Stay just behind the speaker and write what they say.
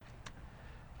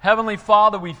Heavenly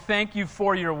Father, we thank you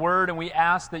for your word, and we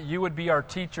ask that you would be our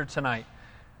teacher tonight,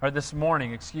 or this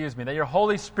morning, that your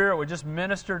Holy Spirit would just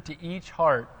minister to each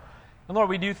heart. And Lord,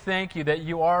 we do thank you that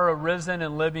you are a risen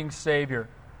and living Savior.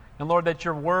 And Lord, that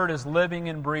your word is living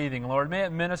and breathing. Lord, may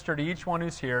it minister to each one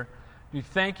who's here. We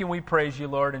thank you and we praise you,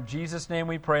 Lord. In Jesus' name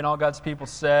we pray, and all God's people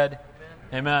said,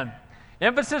 Amen. The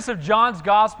emphasis of John's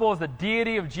gospel is the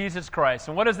deity of Jesus Christ.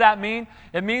 And what does that mean?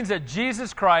 It means that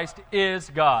Jesus Christ is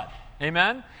God.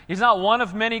 Amen? He's not one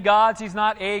of many gods. He's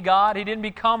not a God. He didn't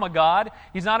become a God.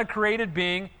 He's not a created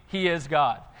being. He is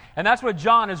God. And that's what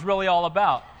John is really all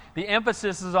about. The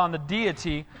emphasis is on the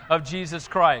deity of Jesus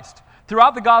Christ.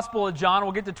 Throughout the Gospel of John,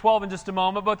 we'll get to 12 in just a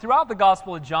moment, but throughout the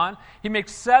Gospel of John, he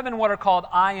makes 7 what are called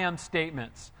I am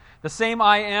statements. The same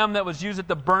I am that was used at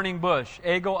the burning bush,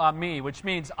 ego ami, which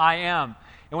means I am.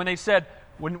 And when they said,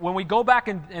 when we go back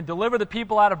and deliver the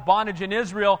people out of bondage in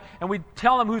Israel, and we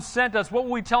tell them who sent us, what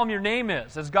will we tell them your name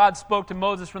is? As God spoke to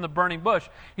Moses from the burning bush,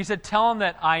 he said, tell them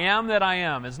that I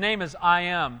am. His name is I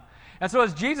am. And so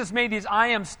as Jesus made these I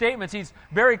am statements, he's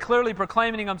very clearly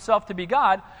proclaiming himself to be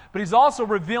God, but he's also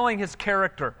revealing his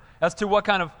character as to what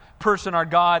kind of person our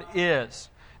God is.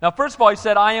 Now, first of all, he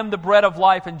said, I am the bread of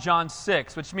life in John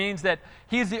 6, which means that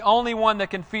he's the only one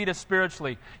that can feed us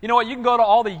spiritually. You know what? You can go to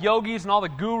all the yogis and all the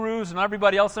gurus and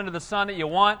everybody else under the sun that you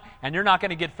want, and you're not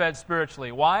going to get fed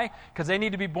spiritually. Why? Because they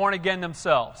need to be born again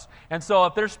themselves. And so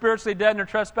if they're spiritually dead in their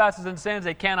trespasses and sins,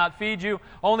 they cannot feed you.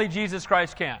 Only Jesus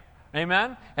Christ can.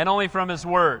 Amen? And only from his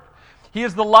word. He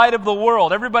is the light of the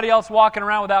world. Everybody else walking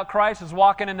around without Christ is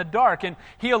walking in the dark, and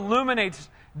he illuminates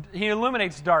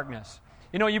darkness.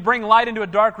 You know, you bring light into a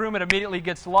dark room, it immediately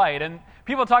gets light. And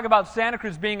people talk about Santa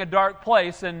Cruz being a dark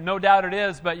place, and no doubt it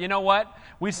is, but you know what?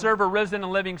 We serve a risen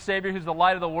and living Savior who's the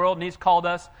light of the world, and he's called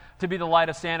us to be the light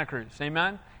of Santa Cruz.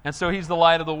 Amen? And so he's the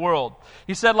light of the world.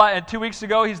 He said 2 weeks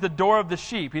ago, he's the door of the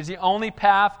sheep. He's the only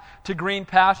path to green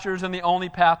pastures and the only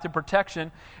path to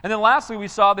protection. And then lastly, we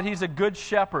saw that he's a good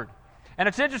shepherd. And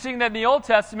it's interesting that in the Old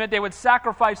Testament, they would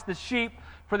sacrifice the sheep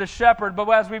for the shepherd, but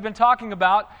as we've been talking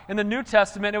about, in the New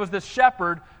Testament, it was the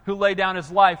shepherd who laid down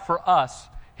his life for us,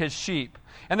 his sheep.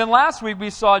 And then last week, we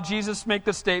saw Jesus make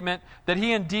the statement that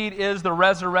he indeed is the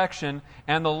resurrection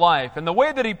and the life. And the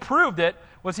way that he proved it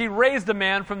was he raised a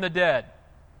man from the dead.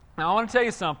 Now, I want to tell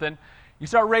you something. You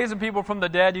start raising people from the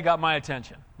dead, you got my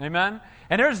attention. Amen?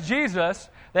 And here's Jesus.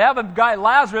 They have a guy,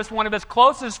 Lazarus, one of his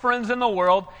closest friends in the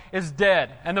world, is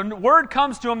dead. And the word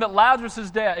comes to him that Lazarus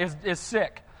is dead, is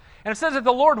sick. And it says that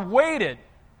the Lord waited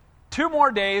 2 more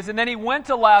days, and then he went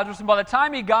to Lazarus, and by the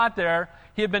time he got there,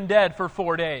 he had been dead for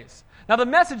 4 days. Now, the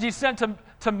message he sent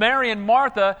to Mary and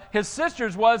Martha, his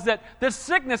sisters, was that this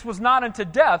sickness was not unto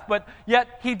death, but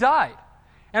yet he died.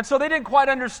 And so they didn't quite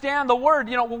understand the word.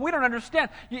 We don't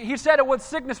understand. He said it was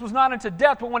sickness was not unto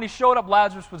death, but when he showed up,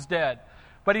 Lazarus was dead.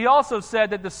 But he also said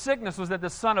that the sickness was that the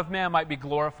Son of Man might be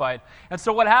glorified. And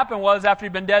so what happened was, after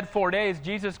he'd been dead 4 days,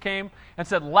 Jesus came and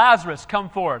said, Lazarus, come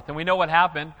forth. And we know what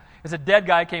happened is a dead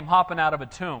guy came hopping out of a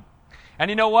tomb.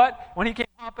 And you know what? When he came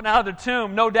hopping out of the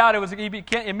tomb, no doubt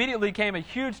immediately came a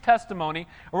huge testimony.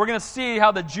 And we're going to see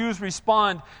how the Jews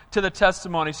respond to the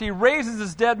testimony. So he raises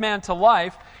this dead man to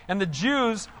life, and the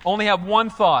Jews only have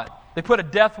one thought. They put a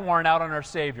death warrant out on our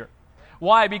Savior.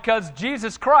 Why? Because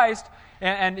Jesus Christ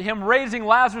and him raising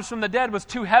Lazarus from the dead was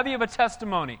too heavy of a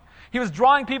testimony. He was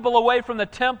drawing people away from the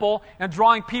temple and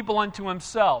drawing people unto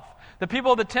himself. The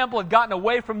people of the temple had gotten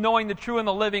away from knowing the true and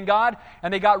the living God,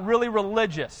 and they got really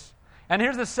religious. And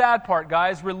here's the sad part,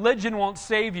 guys. Religion won't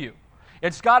save you.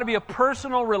 It's got to be a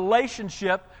personal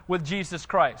relationship with Jesus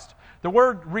Christ. The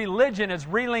word religion is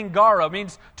relingaro,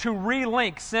 means to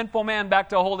relink sinful man back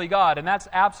to a holy God, and that's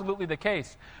absolutely the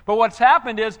case. But what's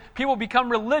happened is people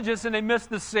become religious and they miss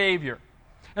the Savior.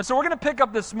 And so we're going to pick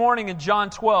up this morning in John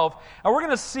 12, and we're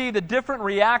going to see the different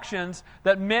reactions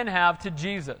that men have to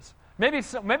Jesus.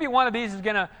 Maybe one of these is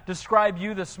going to describe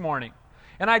you this morning.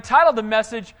 And I titled the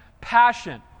message,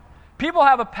 Passion. People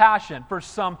have a passion for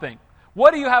something.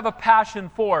 What do you have a passion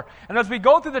for? And as we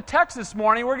go through the text this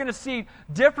morning, we're going to see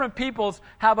different peoples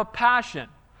have a passion.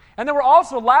 And then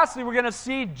lastly, we're going to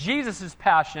see Jesus'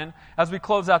 passion as we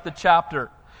close out the chapter.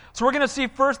 So we're going to see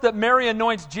first that Mary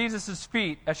anoints Jesus'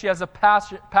 feet as she has a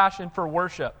passion for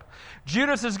worship.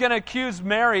 Judas is going to accuse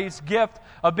Mary's gift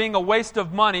of being a waste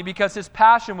of money because his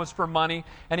passion was for money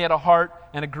and he had a heart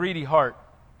and a greedy heart.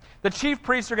 The chief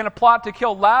priests are going to plot to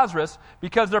kill Lazarus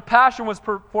because their passion was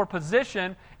for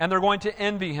position and they're going to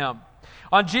envy him.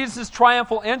 On Jesus'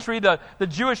 triumphal entry, the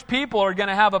Jewish people are going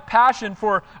to have a passion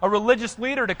for a religious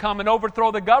leader to come and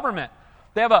overthrow the government.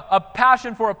 They have a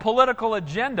passion for a political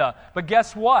agenda. But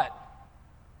guess what?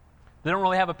 They don't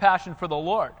really have a passion for the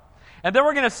Lord. And then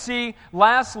we're going to see,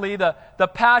 lastly, the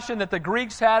passion that the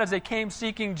Greeks had as they came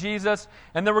seeking Jesus.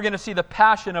 And then we're going to see the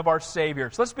passion of our Savior.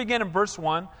 So let's begin in verse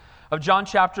 1 of John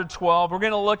chapter 12. We're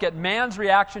going to look at man's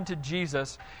reaction to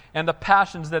Jesus and the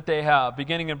passions that they have,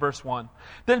 beginning in verse 1.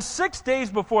 Then 6 days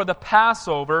before the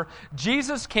Passover,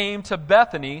 Jesus came to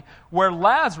Bethany, where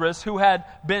Lazarus, who had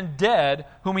been dead,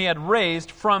 whom he had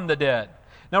raised from the dead.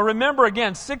 Now remember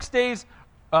again, 6 days,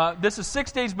 this is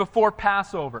 6 days before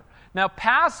Passover. Now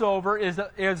Passover is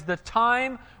the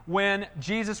time when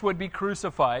Jesus would be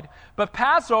crucified. But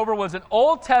Passover was an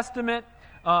Old Testament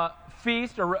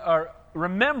feast or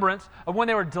remembrance of when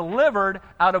they were delivered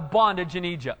out of bondage in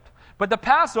Egypt. But the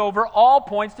Passover all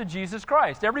points to Jesus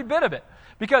Christ, every bit of it.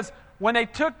 Because when they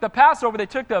took the Passover, they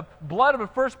took the blood of a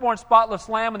firstborn spotless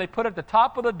lamb and they put it at the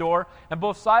top of the door and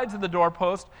both sides of the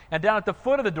doorpost and down at the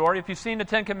foot of the door. If you've seen the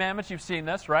Ten Commandments, you've seen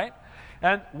this, right?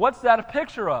 And what's that a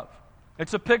picture of?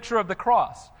 It's a picture of the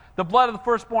cross. The blood of the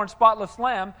firstborn spotless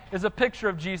lamb is a picture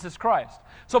of Jesus Christ.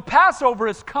 So Passover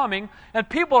is coming, and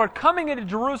people are coming into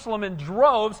Jerusalem in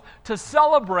droves to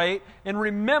celebrate and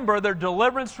remember their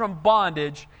deliverance from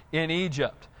bondage in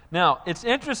Egypt. Now, it's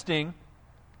interesting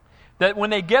that when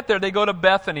they get there, they go to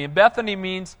Bethany. And Bethany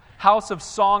means house of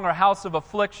song or house of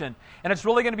affliction. And it's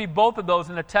really going to be both of those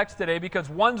in the text today because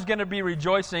one's going to be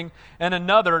rejoicing and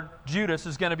another, Judas,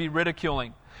 is going to be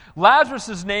ridiculing.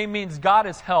 Lazarus' name means God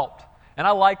has helped. And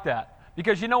I like that.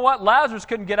 Because you know what? Lazarus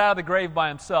couldn't get out of the grave by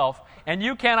himself, and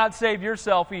you cannot save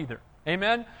yourself either.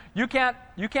 Amen? You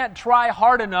can't try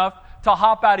hard enough to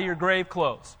hop out of your grave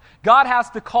clothes. God has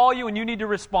to call you, and you need to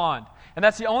respond. And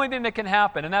that's the only thing that can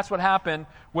happen, and that's what happened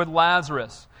with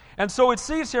Lazarus. And so it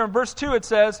says here in verse 2, it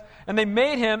says, and they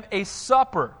made him a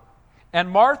supper, and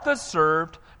Martha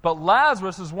served, but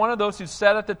Lazarus is one of those who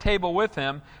sat at the table with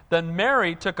him. Then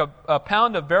Mary took a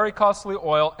pound of very costly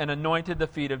oil and anointed the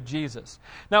feet of Jesus.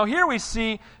 Now here we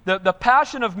see the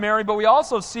passion of Mary, but we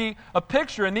also see a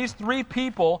picture in these three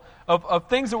people of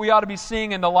things that we ought to be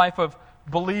seeing in the life of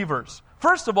believers.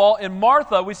 First of all, in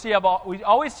Martha, we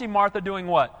always see Martha doing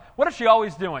what? What is she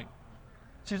always doing?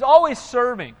 She's always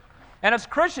serving. And as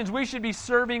Christians, we should be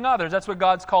serving others. That's what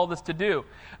God's called us to do.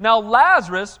 Now,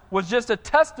 Lazarus was just a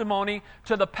testimony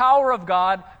to the power of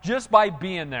God just by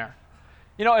being there.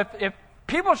 You know, if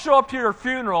people show up to your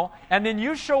funeral and then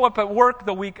you show up at work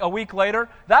a week later,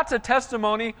 that's a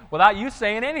testimony without you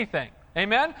saying anything.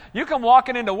 Amen? You come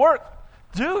walking into work.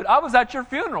 Dude, I was at your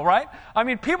funeral, right? I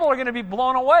mean, people are going to be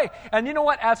blown away. And you know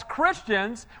what? As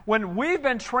Christians, when we've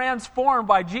been transformed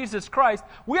by Jesus Christ,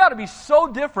 we ought to be so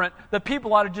different that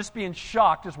people ought to just be in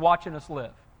shock just watching us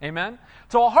live. Amen?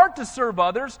 So a heart to serve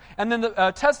others, and then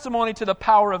the testimony to the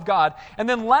power of God. And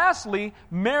then lastly,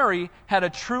 Mary had a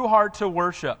true heart to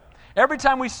worship. Every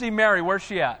time we see Mary, where's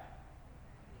she at?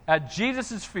 At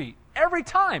Jesus' feet. Every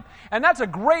time. And that's a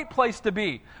great place to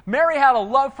be. Mary had a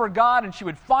love for God, and she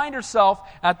would find herself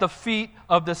at the feet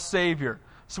of the Savior.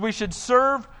 So we should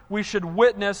serve, we should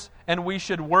witness, and we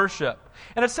should worship.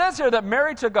 And it says here that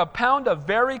Mary took a pound of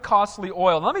very costly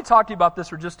oil. Let me talk to you about this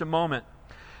for just a moment.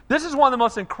 This is one of the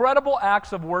most incredible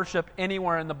acts of worship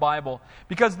anywhere in the Bible,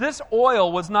 because this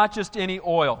oil was not just any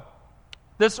oil.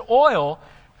 This oil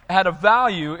had a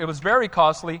value. It was very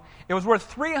costly. It was worth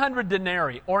 300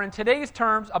 denarii, or in today's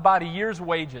terms, about a year's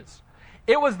wages.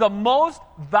 It was the most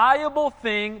valuable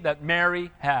thing that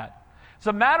Mary had. As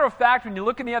a matter of fact, when you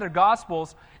look in the other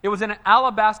Gospels, it was in an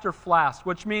alabaster flask,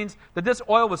 which means that this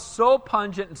oil was so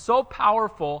pungent and so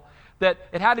powerful that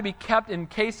it had to be kept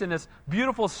encased in this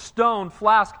beautiful stone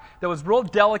flask that was real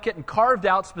delicate and carved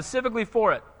out specifically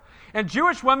for it. And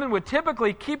Jewish women would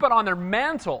typically keep it on their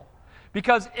mantle,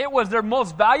 because it was their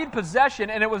most valued possession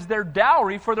and it was their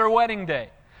dowry for their wedding day.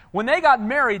 When they got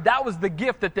married, that was the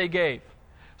gift that they gave.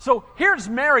 So here's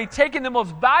Mary taking the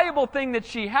most valuable thing that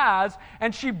she has,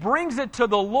 and she brings it to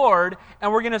the Lord,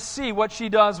 and we're going to see what she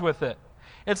does with it.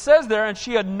 It says there, and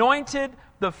she anointed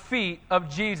the feet of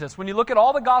Jesus. When you look at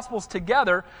all the Gospels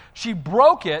together, she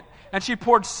broke it, and she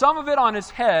poured some of it on his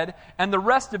head and the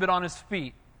rest of it on his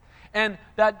feet. And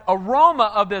that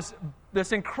aroma of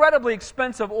this incredibly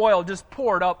expensive oil just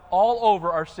poured up all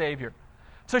over our Savior.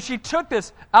 So she took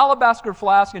this alabaster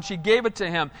flask and she gave it to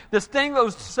him. This thing that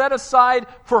was set aside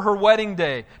for her wedding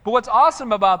day. But what's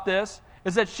awesome about this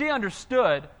is that she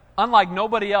understood, unlike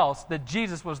nobody else, that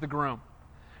Jesus was the groom.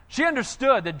 She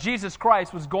understood that Jesus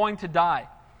Christ was going to die.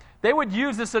 They would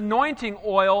use this anointing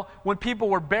oil when people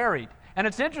were buried. And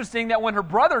it's interesting that when her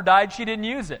brother died, she didn't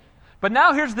use it. But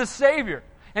now here's the Savior.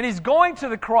 And he's going to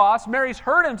the cross. Mary's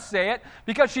heard him say it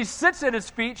because she sits at his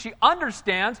feet, she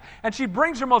understands, and she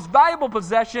brings her most valuable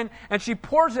possession and she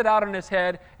pours it out on his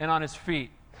head and on his feet.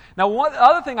 Now, one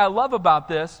other thing I love about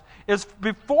this is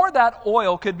before that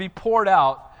oil could be poured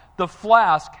out, the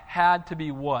flask had to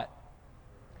be what?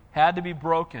 Had to be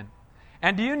broken.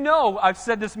 And do you know, I've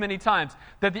said this many times,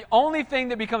 that the only thing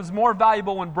that becomes more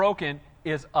valuable when broken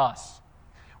is us.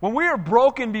 When we are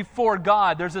broken before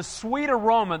God, there's a sweet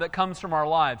aroma that comes from our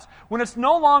lives. When it's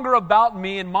no longer about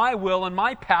me and my will and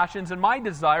my passions and my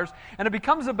desires, and it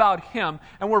becomes about Him,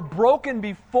 and we're broken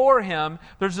before Him,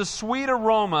 there's a sweet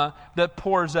aroma that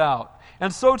pours out.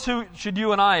 And so too should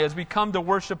you and I, as we come to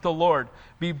worship the Lord,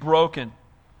 be broken.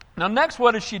 Now next,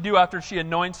 what does she do after she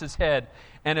anoints His head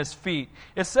and His feet?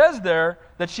 It says there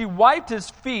that she wiped His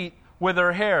feet with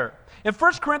her hair. In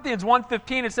 1 Corinthians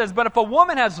 1:15 it says, "But if a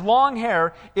woman has long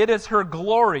hair, it is her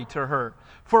glory to her,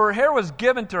 for her hair was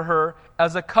given to her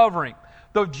as a covering."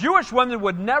 The Jewish women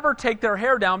would never take their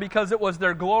hair down because it was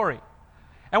their glory.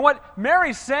 And what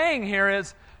Mary's saying here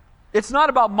is, it's not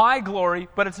about my glory,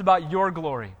 but it's about your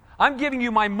glory. I'm giving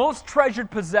you my most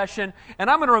treasured possession, and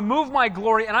I'm going to remove my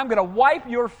glory, and I'm going to wipe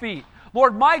your feet.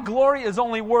 Lord, my glory is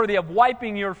only worthy of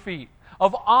wiping your feet,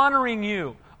 of honoring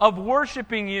you, of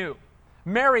worshiping you.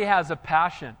 Mary has a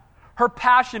passion. Her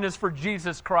passion is for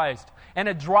Jesus Christ, and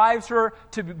it drives her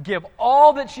to give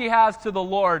all that she has to the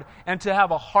Lord and to have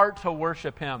a heart to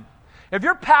worship Him. If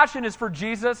your passion is for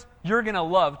Jesus, you're going to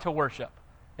love to worship.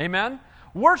 Amen?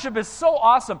 Worship is so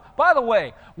awesome. By the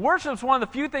way, worship is one of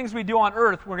the few things we do on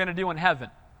earth we're going to do in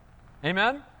heaven.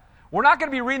 Amen? We're not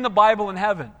going to be reading the Bible in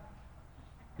heaven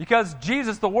because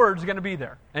Jesus, the Word, is going to be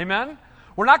there. Amen?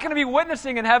 We're not going to be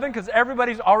witnessing in heaven because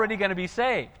everybody's already going to be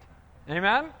saved.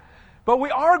 Amen? But we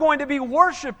are going to be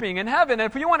worshiping in heaven.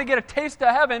 And if you want to get a taste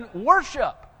of heaven,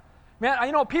 worship. Man,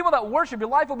 you know, people that worship, your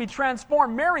life will be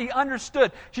transformed. Mary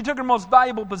understood. She took her most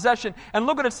valuable possession. And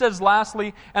look what it says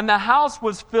lastly, "And the house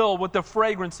was filled with the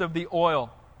fragrance of the oil."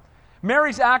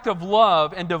 Mary's act of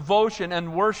love and devotion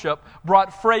and worship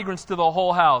brought fragrance to the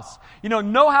whole house. You know,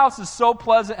 no house is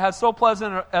has so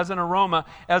pleasant as an aroma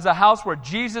as a house where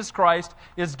Jesus Christ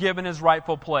is given His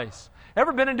rightful place.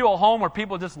 Ever been into a home where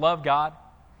people just love God?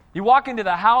 You walk into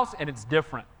the house and it's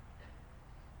different.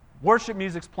 Worship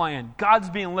music's playing. God's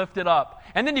being lifted up.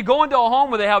 And then you go into a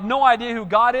home where they have no idea who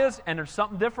God is, and there's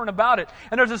something different about it.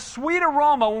 And there's a sweet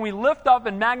aroma when we lift up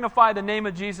and magnify the name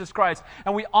of Jesus Christ,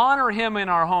 and we honor Him in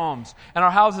our homes, and our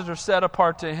houses are set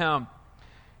apart to Him.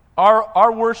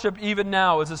 Our worship even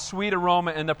now is a sweet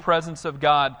aroma in the presence of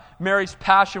God. Mary's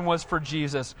passion was for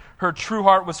Jesus. Her true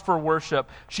heart was for worship.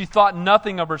 She thought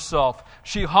nothing of herself.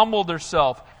 She humbled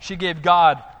herself. She gave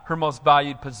God her most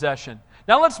valued possession.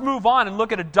 Now let's move on and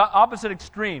look at an opposite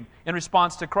extreme in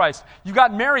response to Christ. You've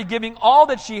got Mary giving all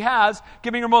that she has,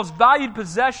 giving her most valued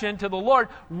possession to the Lord,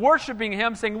 worshiping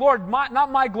Him, saying, "Lord,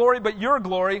 not my glory, but your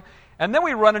glory." And then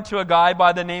we run into a guy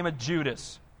by the name of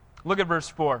Judas. Look at verse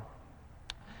 4.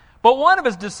 "But one of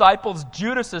His disciples,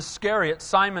 Judas Iscariot,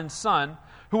 Simon's son,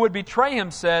 who would betray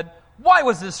Him, said, 'Why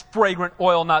was this fragrant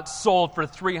oil not sold for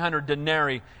 300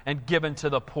 denarii and given to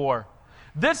the poor?'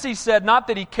 This he said, not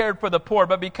that he cared for the poor,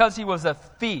 but because he was a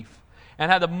thief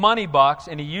and had a money box,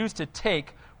 and he used to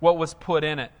take what was put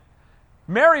in it."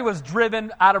 Mary was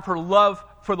driven out of her love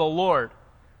for the Lord.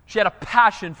 She had a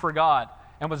passion for God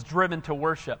and was driven to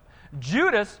worship.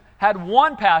 Judas had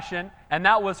one passion, and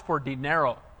that was for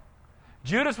denaro.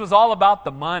 Judas was all about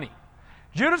the money.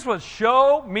 Judas was,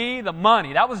 "Show me the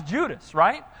money." That was Judas,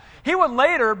 right? He would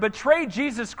later betray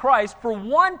Jesus Christ for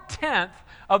 1/10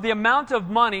 of the amount of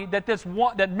money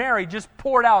that Mary just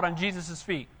poured out on Jesus'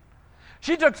 feet.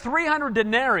 She took 300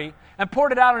 denarii and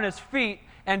poured it out on His feet,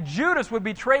 and Judas would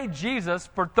betray Jesus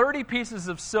for 30 pieces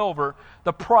of silver,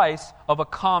 the price of a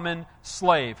common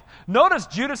slave. Notice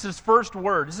Judas' first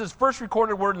word. This is his first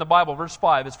recorded word in the Bible, verse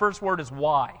 5. His first word is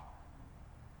 "why."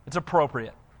 It's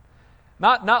appropriate.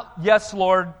 Not "yes,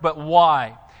 Lord," but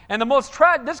 "why." And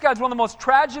this guy's one of the most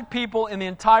tragic people in the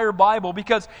entire Bible,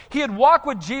 because he had walked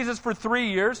with Jesus for 3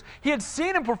 years. He had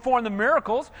seen Him perform the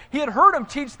miracles. He had heard Him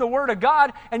teach the Word of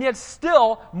God, and yet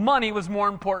still money was more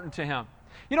important to him.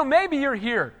 You know, maybe you're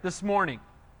here this morning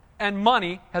and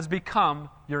money has become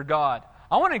your God.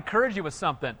 I want to encourage you with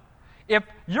something. If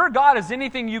your God is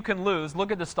anything you can lose,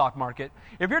 look at the stock market.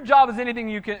 If your job is anything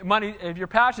if your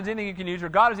passion is anything you can use, your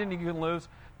God is anything you can lose,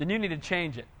 then you need to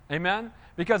change it. Amen?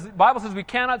 Because the Bible says we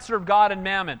cannot serve God and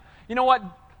mammon. You know what?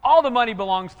 All the money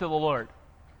belongs to the Lord.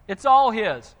 It's all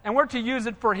His. And we're to use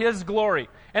it for His glory.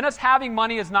 And us having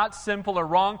money is not sinful or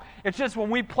wrong. It's just when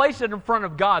we place it in front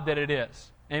of God that it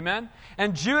is. Amen?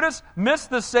 And Judas missed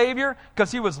the Savior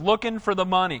because he was looking for the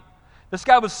money. This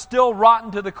guy was still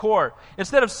rotten to the core.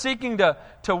 Instead of seeking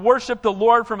to worship the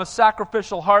Lord from a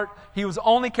sacrificial heart, he was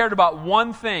only cared about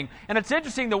one thing. And it's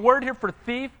interesting, the word here for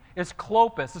thief is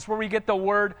Clopas. It's where we get the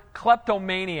word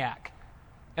kleptomaniac.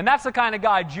 And that's the kind of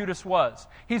guy Judas was.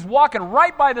 He's walking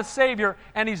right by the Savior,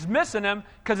 and he's missing him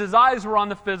because his eyes were on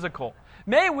the physical.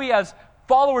 May we, as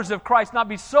followers of Christ, not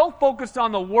be so focused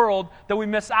on the world that we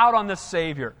miss out on this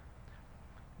Savior.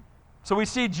 So we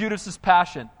see Judas's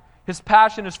passion. His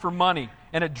passion is for money,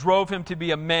 and it drove him to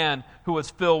be a man who was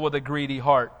filled with a greedy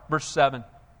heart. Verse 7.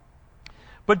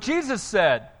 But Jesus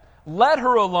said, "Let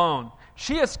her alone.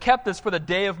 She has kept this for the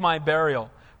day of my burial.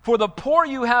 For the poor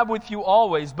you have with you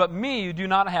always, but me you do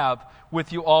not have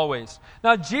with you always."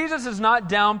 Now, Jesus is not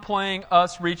downplaying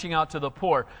us reaching out to the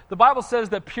poor. The Bible says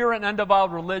that pure and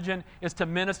undefiled religion is to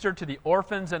minister to the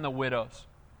orphans and the widows.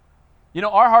 You know,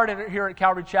 our heart here at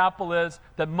Calvary Chapel is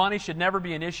that money should never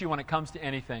be an issue when it comes to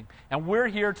anything. And we're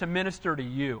here to minister to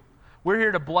you. We're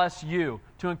here to bless you,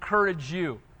 to encourage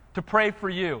you, to pray for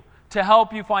you, to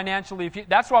help you financially.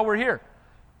 That's why we're here.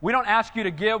 We don't ask you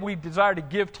to give. We desire to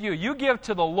give to you. You give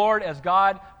to the Lord as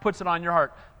God puts it on your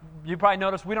heart. You probably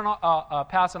noticed we don't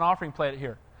pass an offering plate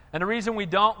here. And the reason we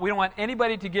don't want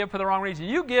anybody to give for the wrong reason.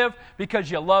 You give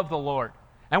because you love the Lord.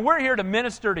 And we're here to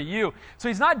minister to you. So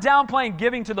he's not downplaying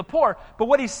giving to the poor, but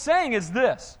what he's saying is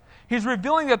this. He's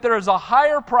revealing that there is a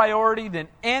higher priority than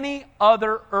any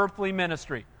other earthly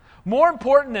ministry. More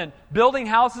important than building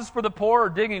houses for the poor or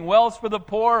digging wells for the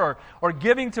poor or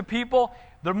giving to people,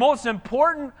 the most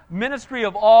important ministry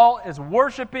of all is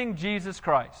worshiping Jesus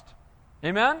Christ.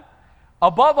 Amen?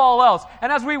 Above all else.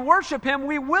 And as we worship Him,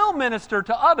 we will minister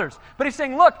to others. But He's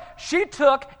saying, look, she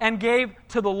took and gave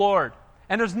to the Lord.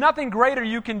 And there's nothing greater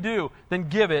you can do than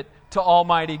give it to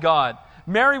Almighty God.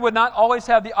 Mary would not always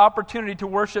have the opportunity to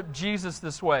worship Jesus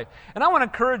this way. And I want to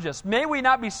encourage us, may we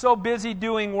not be so busy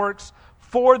doing works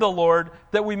for the Lord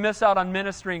that we miss out on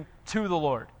ministering to the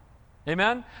Lord.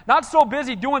 Amen? Not so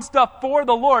busy doing stuff for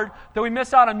the Lord that we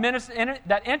miss out on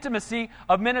that intimacy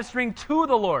of ministering to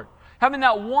the Lord. Having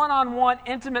that one-on-one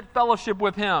intimate fellowship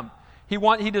with Him.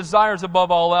 He desires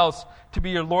above all else to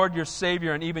be your Lord, your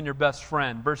Savior, and even your best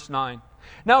friend. Verse 9.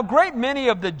 Now a great many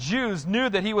of the Jews knew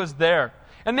that He was there.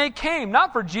 And they came,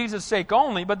 not for Jesus' sake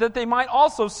only, but that they might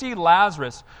also see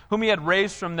Lazarus, whom He had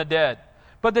raised from the dead.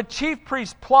 But the chief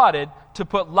priests plotted to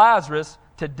put Lazarus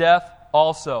to death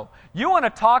also. You want to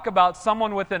talk about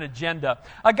someone with an agenda.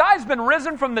 A guy's been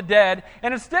risen from the dead,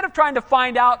 and instead of trying to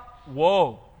find out,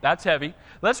 whoa, that's heavy,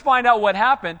 let's find out what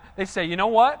happened, they say, you know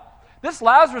what? This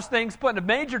Lazarus thing's putting a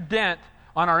major dent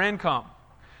on our income.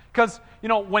 Because, you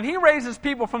know, when He raises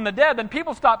people from the dead, then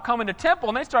people stop coming to temple,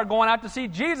 and they start going out to see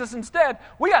Jesus instead.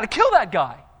 We got to kill that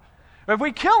guy. If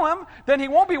we kill him, then he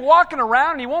won't be walking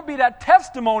around, and he won't be that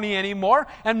testimony anymore,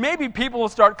 and maybe people will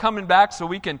start coming back so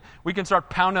we can start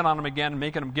pounding on them again and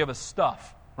making them give us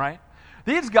stuff, right?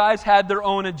 These guys had their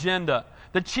own agenda.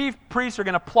 The chief priests are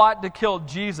going to plot to kill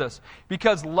Jesus,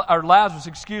 Lazarus,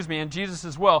 and Jesus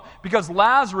as well, because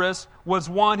Lazarus was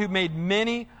one who made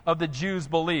many of the Jews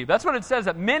believe. That's what it says,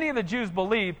 that many of the Jews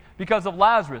believed because of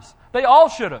Lazarus. They all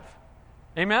should have.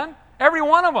 Amen? Every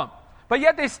one of them. But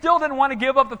yet they still didn't want to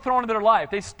give up the throne of their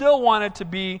life. They still wanted to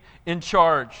be in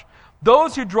charge.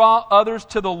 Those who draw others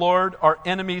to the Lord are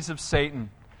enemies of Satan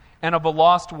and of a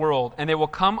lost world, and they will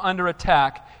come under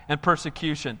attack and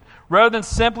persecution. Rather than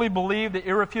simply believe the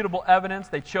irrefutable evidence,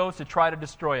 they chose to try to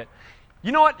destroy it.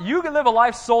 You know what? You can live a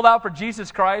life sold out for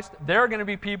Jesus Christ. There are going to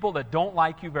be people that don't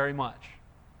like you very much.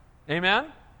 Amen?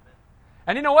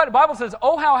 And you know what? The Bible says,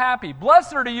 oh, how happy.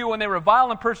 Blessed are you when they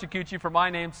revile and persecute you for my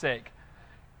name's sake.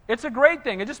 It's a great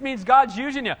thing. It just means God's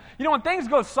using you. You know, when things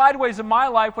go sideways in my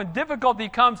life, when difficulty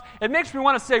comes, it makes me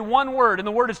want to say one word, and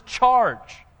the word is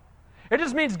charge. It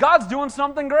just means God's doing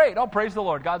something great. Oh, praise the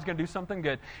Lord. God's going to do something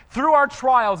good. Through our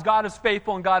trials, God is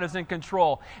faithful and God is in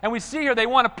control. And we see here they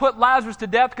want to put Lazarus to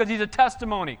death because he's a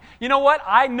testimony. You know what?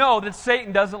 I know that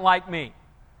Satan doesn't like me,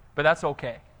 but that's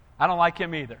okay. I don't like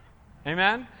him either.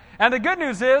 Amen? And the good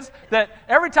news is that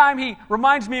every time he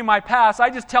reminds me of my past, I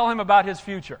just tell him about his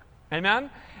future. Amen?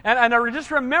 And I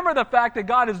just remember the fact that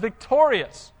God is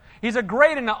victorious. He's a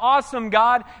great and an awesome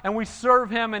God, and we serve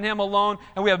Him and Him alone,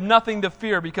 and we have nothing to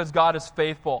fear because God is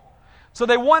faithful. So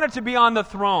they wanted to be on the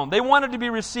throne. They wanted to be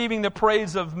receiving the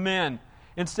praise of men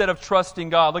instead of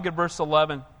trusting God. Look at verse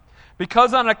 11.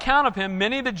 Because on account of Him,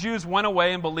 many of the Jews went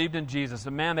away and believed in Jesus.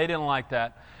 And man, they didn't like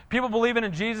that. People believing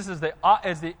in Jesus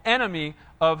as the enemy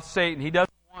of Satan. He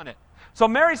doesn't want it. So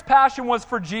Mary's passion was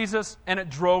for Jesus, and it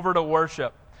drove her to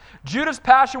worship. Judas'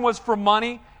 passion was for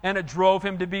money, and it drove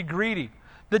him to be greedy.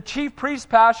 The chief priest's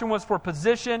passion was for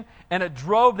position, and it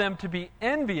drove them to be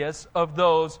envious of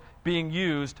those being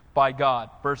used by God.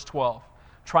 Verse 12,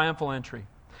 triumphal entry.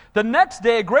 The next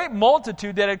day, a great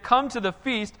multitude that had come to the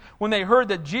feast when they heard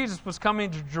that Jesus was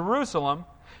coming to Jerusalem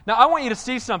Now, I want you to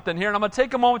see something here, and I'm going to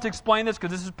take a moment to explain this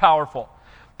because this is powerful.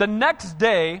 The next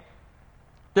day,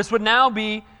 this would now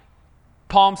be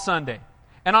Palm Sunday.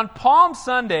 And on Palm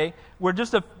Sunday, we're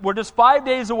just 5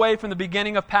 days away from the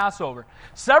beginning of Passover.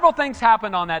 Several things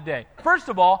happened on that day. First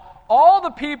of all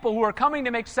the people who are coming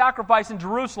to make sacrifice in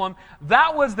Jerusalem,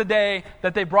 that was the day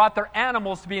that they brought their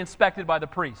animals to be inspected by the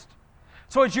priest.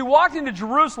 So as you walked into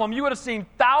Jerusalem, you would have seen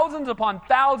thousands upon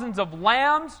thousands of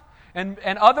lambs and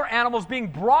other animals being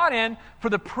brought in for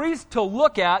the priest to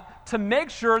look at to make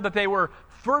sure that they were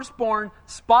firstborn,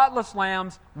 spotless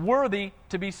lambs worthy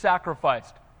to be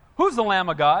sacrificed. Who's the Lamb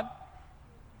of God?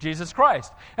 Jesus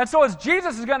Christ. And so as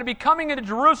Jesus is going to be coming into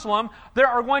Jerusalem, there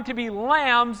are going to be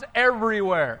lambs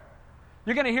everywhere.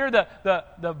 You're going to hear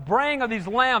the braying of these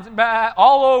lambs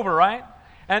all over, right?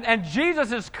 And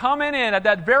Jesus is coming in at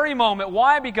that very moment.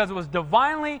 Why? Because it was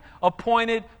divinely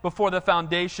appointed before the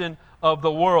foundation of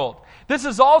the world. This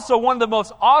is also one of the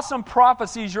most awesome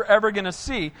prophecies you're ever going to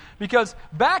see, because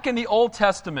back in the Old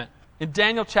Testament, in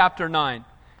Daniel chapter 9,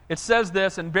 it says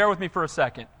this, and bear with me for a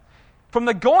second. From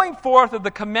the going forth of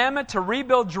the commandment to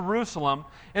rebuild Jerusalem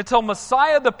until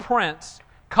Messiah the Prince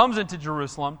comes into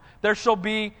Jerusalem, there shall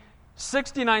be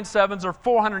 69 sevens or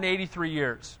 483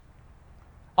 years.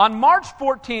 On March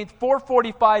 14th,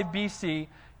 445 BC,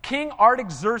 King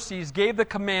Artaxerxes gave the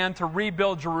command to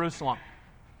rebuild Jerusalem.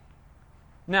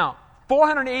 Now,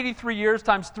 483 years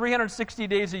times 360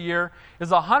 days a year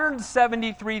is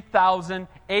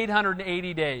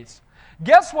 173,880 days.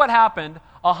 Guess what happened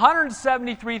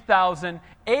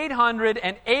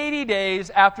 173,880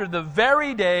 days after the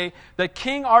very day that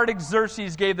King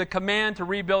Artaxerxes gave the command to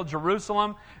rebuild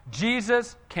Jerusalem?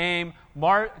 Jesus came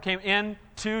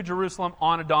into Jerusalem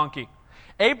on a donkey.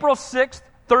 April 6th,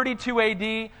 32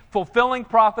 AD, fulfilling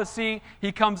prophecy.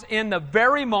 He comes in the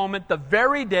very moment, the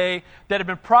very day that had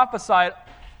been prophesied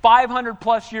 500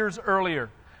 plus years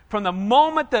earlier. From the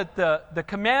moment that the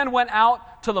command went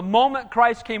out to the moment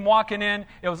Christ came walking in,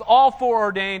 it was all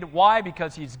foreordained. Why?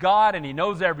 Because He's God and He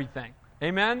knows everything.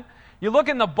 Amen? You look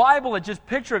in the Bible at just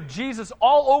picture of Jesus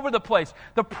all over the place.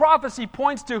 The prophecy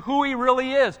points to who He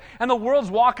really is. And the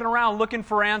world's walking around looking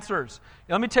for answers.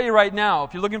 Let me tell you right now,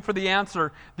 if you're looking for the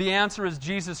answer is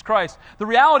Jesus Christ. The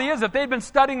reality is, if they'd been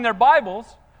studying their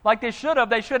Bibles like they should have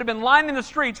been lining the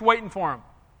streets waiting for Him.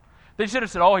 They should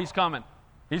have said, oh, He's coming.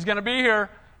 He's going to be here.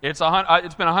 It's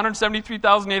been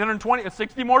 173,820.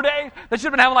 60 more days. They should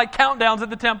have been having like countdowns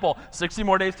at the temple. 60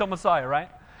 more days till Messiah,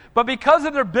 right? But because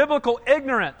of their biblical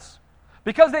ignorance,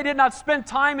 because they did not spend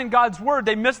time in God's Word,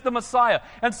 they missed the Messiah.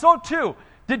 And so too,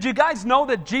 did you guys know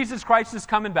that Jesus Christ is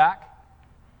coming back?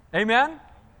 Amen?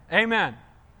 Amen.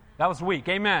 That was weak.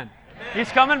 Amen.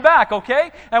 He's coming back, okay?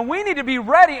 And we need to be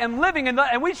ready and living,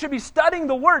 and we should be studying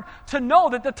the Word to know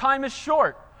that the time is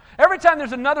short. Every time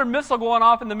there's another missile going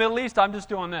off in the Middle East, I'm just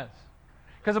doing this.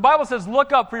 Because the Bible says,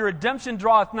 look up, for your redemption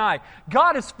draweth nigh.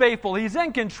 God is faithful. He's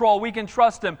in control. We can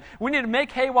trust Him. We need to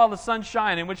make hay while the sun's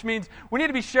shining, which means we need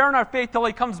to be sharing our faith till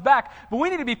He comes back. But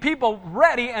we need to be people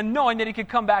ready and knowing that He could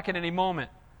come back at any moment.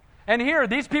 And here,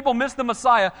 these people missed the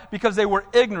Messiah because they were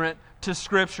ignorant to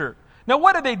Scripture. Now,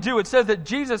 what did they do? It says that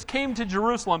Jesus came to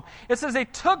Jerusalem. It says they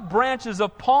took branches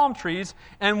of palm trees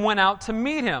and went out to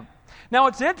meet Him. Now,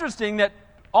 it's interesting that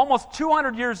almost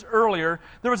 200 years earlier,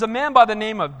 there was a man by the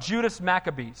name of Judas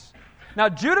Maccabees. Now,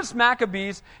 Judas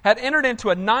Maccabees had entered into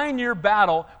a 9-year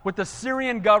battle with the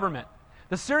Syrian government.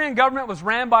 The Syrian government was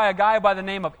ran by a guy by the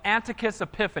name of Antiochus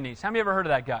Epiphanes. How many of you ever heard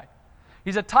of that guy?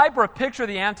 He's a type or a picture of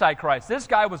the Antichrist. This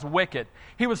guy was wicked.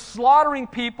 He was slaughtering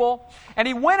people, and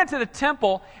he went into the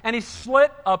temple, and he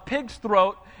slit a pig's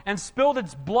throat and spilled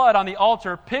its blood on the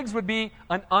altar. Pigs would be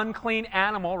an unclean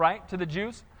animal, right, to the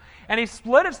Jews? And he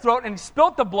split its throat, and he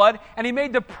spilt the blood, and he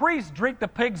made the priest drink the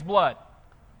pig's blood.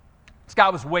 This guy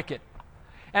was wicked.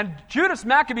 And Judas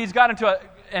Maccabees got into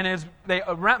they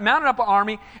mounted up an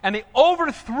army, and they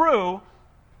overthrew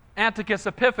Antiochus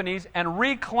Epiphanes and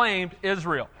reclaimed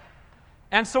Israel.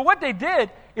 And so what they did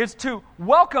is to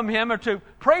welcome him or to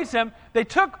praise him, they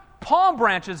took palm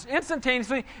branches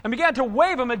instantaneously and began to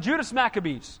wave them at Judas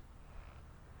Maccabees.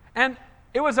 And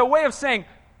it was a way of saying,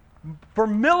 for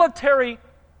military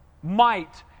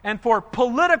might and for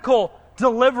political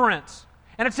deliverance.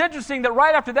 And it's interesting that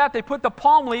right after that, they put the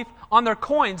palm leaf on their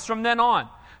coins from then on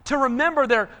to remember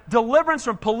their deliverance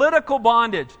from political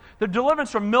bondage, their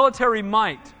deliverance from military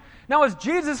might. Now, as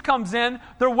Jesus comes in,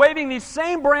 they're waving these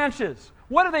same branches.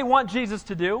 What do they want Jesus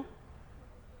to do?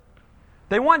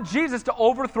 They want Jesus to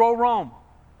overthrow Rome.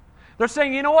 They're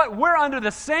saying, you know what? We're under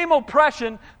the same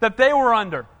oppression that they were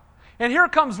under. And here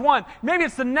comes one. Maybe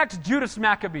it's the next Judas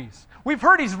Maccabees. We've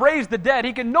heard he's raised the dead.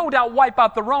 He can no doubt wipe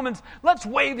out the Romans. Let's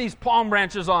wave these palm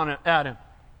branches at him.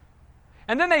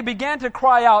 And then they began to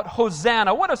cry out,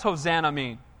 Hosanna. What does Hosanna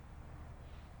mean?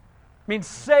 It means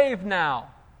save now.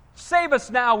 Save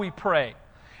us now, we pray.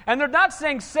 And they're not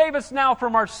saying save us now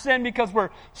from our sin because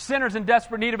we're sinners in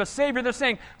desperate need of a Savior. They're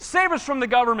saying save us from the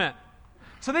government.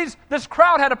 So this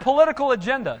crowd had a political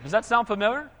agenda. Does that sound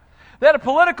familiar? They had a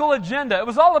political agenda. It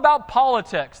was all about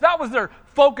politics. That was their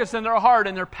focus and their heart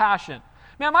and their passion.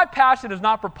 Man, my passion is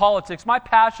not for politics. My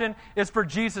passion is for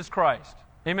Jesus Christ.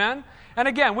 Amen? And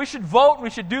again, we should vote, we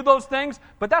should do those things,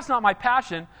 but that's not my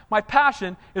passion. My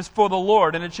passion is for the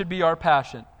Lord, and it should be our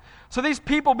passion. So these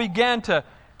people began to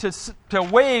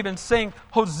wave and sing,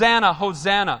 Hosanna,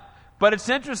 Hosanna. But it's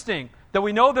interesting that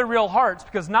we know their real hearts,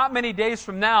 because not many days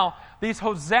from now, these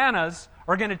Hosannas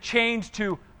are going to change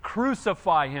to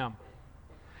crucify him.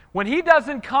 When he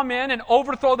doesn't come in and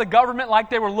overthrow the government like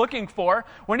they were looking for,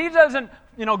 when he doesn't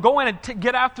go in and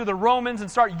get after the Romans and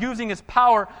start using his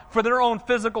power for their own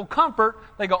physical comfort,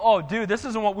 they go, oh, dude, this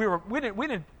isn't what we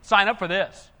didn't sign up for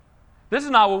this. This is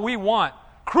not what we want.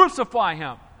 Crucify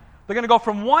him. They're going to go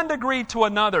from one degree to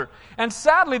another. And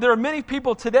sadly, there are many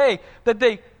people today that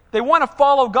they want to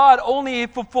follow God only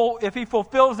if he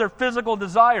fulfills their physical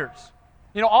desires.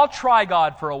 I'll try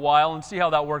God for a while and see how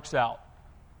that works out.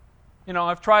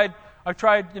 I've tried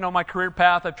my career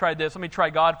path. I've tried this. Let me try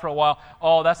God for a while.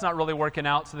 Oh, that's not really working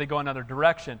out, so they go another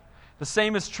direction. The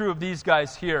same is true of these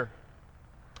guys here.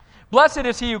 Blessed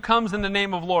is he who comes in the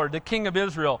name of Lord, the King of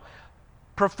Israel.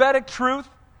 Prophetic truth.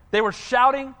 They were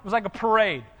shouting. It was like a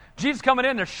parade. Jesus coming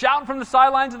in. They're shouting from the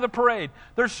sidelines of the parade.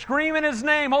 They're screaming his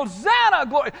name. Hosanna!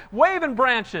 Glory! Waving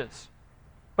branches.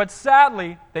 But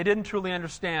sadly, they didn't truly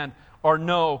understand or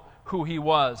know who he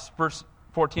was. Verse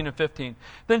 14 and 15.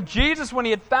 Then Jesus, when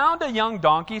he had found a young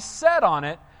donkey, sat on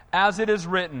it, as it is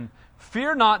written,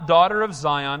 Fear not, daughter of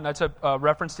Zion. That's a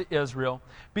reference to Israel.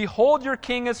 Behold, your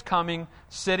king is coming,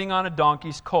 sitting on a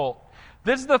donkey's colt.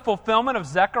 This is the fulfillment of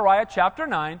Zechariah chapter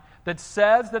 9 that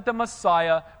says that the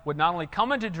Messiah would not only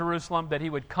come into Jerusalem, that he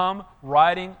would come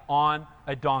riding on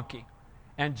a donkey.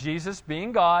 And Jesus,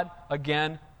 being God,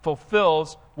 again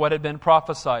fulfills what had been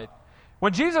prophesied.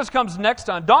 When Jesus comes next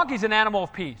time, donkey's an animal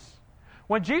of peace.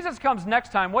 When Jesus comes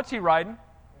next time, what's he riding?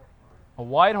 A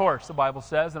white horse, the Bible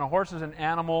says, and a horse is an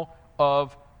animal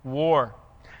of war.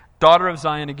 Daughter of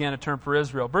Zion, again, a term for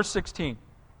Israel. Verse 16.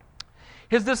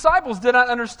 His disciples did not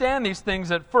understand these things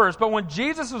at first, but when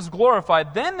Jesus was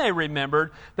glorified, then they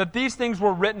remembered that these things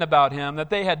were written about him, that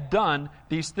they had done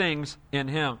these things in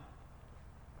him.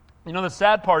 The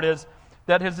sad part is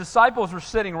that his disciples were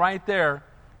sitting right there,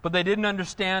 but they didn't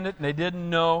understand it, and they didn't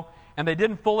know, and they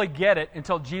didn't fully get it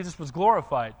until Jesus was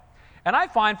glorified. And I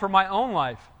find for my own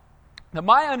life that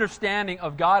my understanding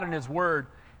of God and his word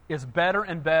is better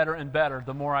and better and better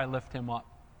the more I lift him up.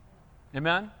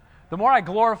 Amen? The more I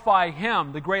glorify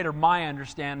him, the greater my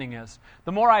understanding is.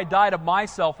 The more I die to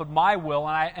myself and my will,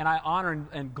 and I honor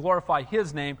and glorify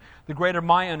his name, the greater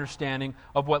my understanding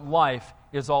of what life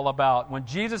is all about. When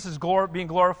Jesus is being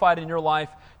glorified in your life,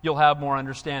 you'll have more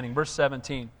understanding. Verse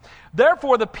 17.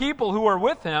 Therefore the people who were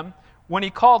with him, when he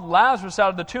called Lazarus out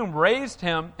of the tomb, raised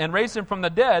him from the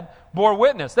dead, bore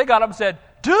witness. They got up and said,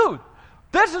 Dude,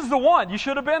 this is the one. You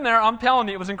should have been there. I'm telling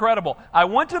you, it was incredible. I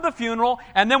went to the funeral,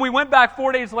 and then we went back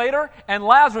 4 days later, and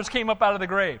Lazarus came up out of the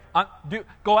grave.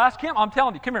 Go ask him. I'm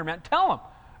telling you. Come here, man. Tell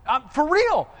him. For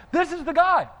real. This is the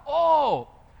guy. Oh.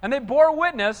 And they bore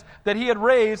witness that he had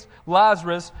raised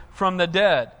Lazarus from the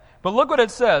dead. But look what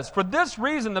it says. For this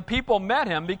reason the people met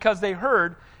him, because they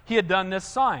heard he had done this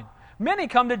sign. Many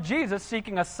come to Jesus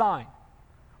seeking a sign.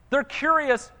 They're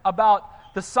curious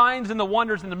about the signs and the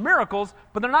wonders and the miracles,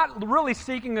 but they're not really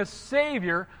seeking a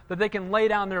Savior that they can lay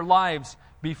down their lives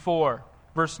before.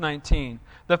 Verse 19.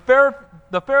 The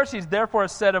Pharisees therefore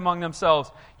said among themselves,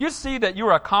 You see that you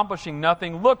are accomplishing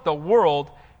nothing. Look, the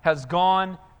world has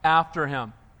gone after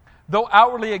him. Though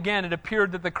outwardly, again, it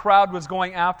appeared that the crowd was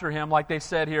going after him, like they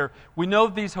said here, we know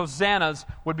that these hosannas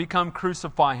would become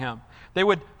crucify him. They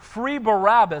would free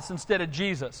Barabbas instead of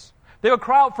Jesus. They would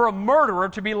cry out for a murderer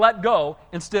to be let go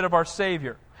instead of our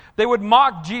Savior. They would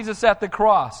mock Jesus at the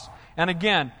cross. And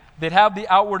again, they'd have the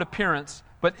outward appearance,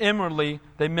 but inwardly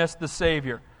they missed the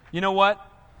Savior. You know what?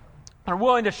 They're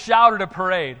willing to shout at a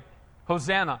parade,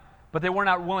 Hosanna, but they were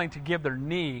not willing to give their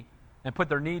knee and put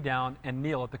their knee down and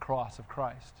kneel at the cross of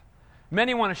Christ.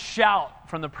 Many want to shout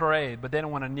from the parade, but they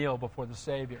don't want to kneel before the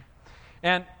Savior.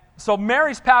 And so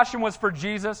Mary's passion was for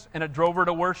Jesus, and it drove her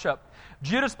to worship.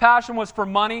 Judas' passion was for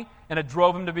money, and it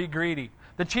drove him to be greedy.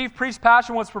 The chief priest's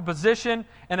passion was for position,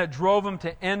 and it drove him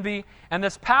to envy. And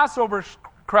this Passover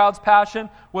crowd's passion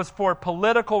was for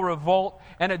political revolt,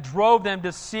 and it drove them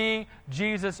to see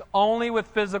Jesus only with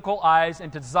physical eyes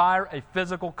and to desire a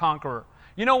physical conqueror.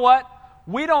 You know what?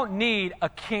 We don't need a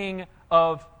king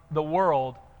of the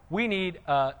world. We need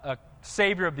a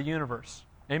Savior of the universe.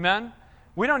 Amen?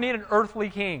 We don't need an earthly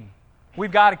king.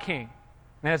 We've got a king,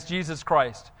 and it's Jesus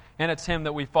Christ, and it's him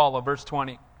that we follow. Verse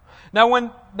 20.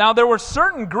 Now there were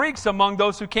certain Greeks among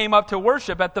those who came up to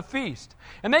worship at the feast.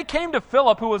 And they came to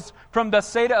Philip, who was from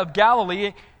Bethsaida of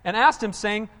Galilee, and asked him,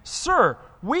 saying, Sir,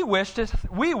 we wish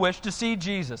to see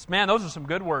Jesus. Man, those are some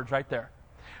good words right there.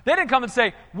 They didn't come and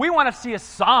say, we want to see a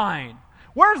sign.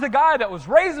 Where's the guy that was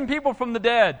raising people from the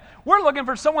dead? We're looking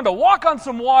for someone to walk on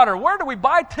some water. Where do we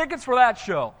buy tickets for that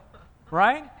show?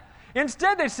 Right?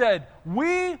 Instead, they said,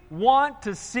 we want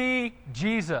to see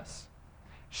Jesus.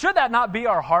 Should that not be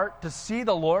our heart, to see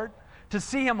the Lord, to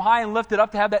see him high and lifted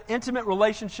up, to have that intimate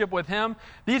relationship with him?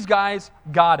 These guys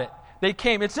got it. They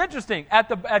came. It's interesting.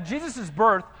 At Jesus'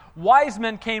 birth, wise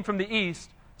men came from the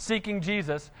east seeking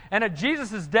Jesus. And at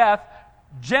Jesus' death,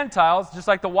 Gentiles, just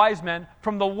like the wise men,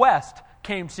 from the west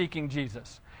came seeking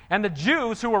Jesus. And the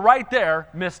Jews who were right there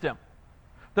missed him.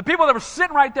 The people that were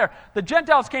sitting right there. The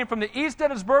Gentiles came from the east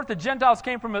at his birth. The Gentiles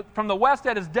came from the west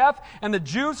at his death. And the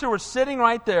Jews who were sitting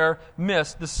right there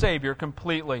missed the Savior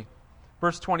completely.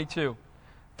 Verse 22.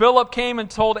 Philip came and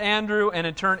told Andrew, and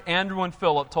in turn Andrew and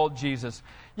Philip told Jesus.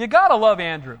 You got to love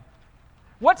Andrew.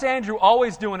 What's Andrew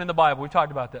always doing in the Bible? We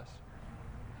talked about this.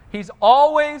 He's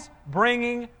always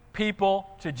bringing people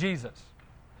to Jesus.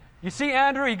 You see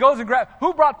Andrew, he goes and grabs.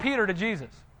 Who brought Peter to Jesus?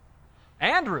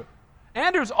 Andrew.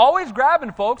 Andrew's always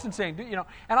grabbing folks and saying,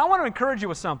 and I want to encourage you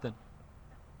with something.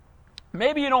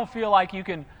 Maybe you don't feel like you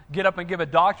can get up and give a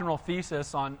doctrinal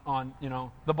thesis on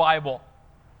the Bible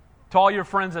to all your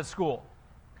friends at school.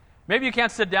 Maybe you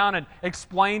can't sit down and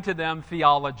explain to them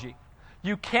theology.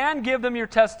 You can give them your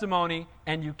testimony,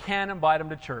 and you can invite them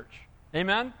to church.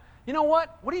 Amen? You know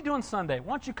what? What are you doing Sunday?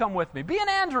 Why don't you come with me? Be an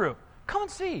Andrew. Come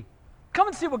and see. Come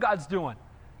and see what God's doing.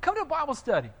 Come to a Bible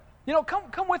study.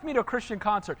 Come with me to a Christian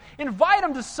concert. Invite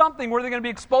them to something where they're going to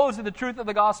be exposed to the truth of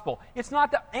the gospel. It's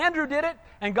not that Andrew did it,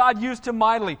 and God used him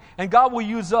mightily. And God will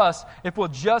use us if we'll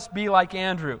just be like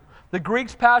Andrew. The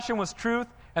Greeks' passion was truth,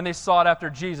 and they sought after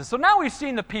Jesus. So now we've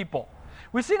seen the people.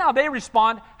 We've seen how they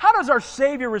respond. How does our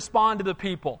Savior respond to the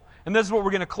people? And this is what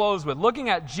we're going to close with, looking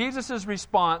at Jesus'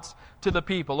 response to the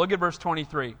people. Look at verse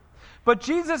 23. But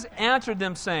Jesus answered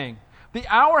them, saying, The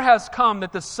hour has come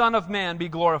that the Son of Man be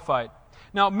glorified.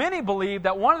 Now, many believe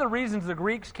that one of the reasons the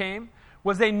Greeks came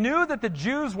was they knew that the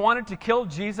Jews wanted to kill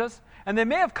Jesus, and they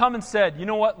may have come and said, you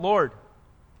know what, Lord,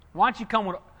 why don't you come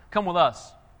with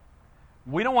us?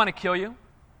 We don't want to kill you.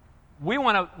 We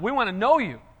want to know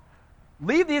you.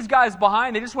 Leave these guys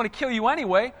behind. They just want to kill you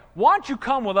anyway. Why don't you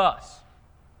come with us?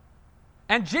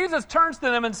 And Jesus turns to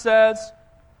them and says,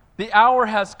 the hour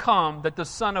has come that the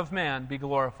Son of Man be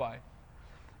glorified.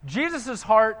 Jesus'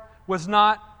 heart was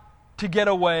not to get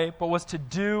away, but was to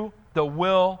do the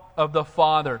will of the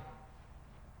Father.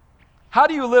 How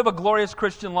do you live a glorious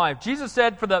Christian life? Jesus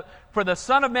said for the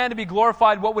Son of Man to be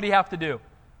glorified, what would he have to do?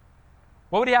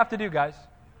 What would he have to do, guys?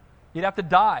 He'd have to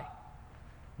die.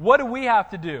 What do we have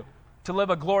to do to live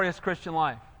a glorious Christian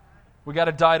life? We got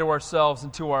to die to ourselves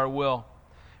and to our will.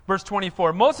 Verse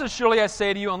 24, Most assuredly I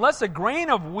say to you, unless a grain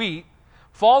of wheat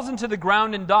falls into the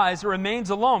ground and dies, it remains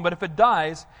alone. But if it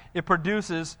dies, it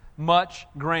produces much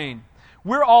grain.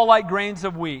 We're all like grains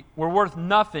of wheat. We're worth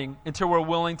nothing until we're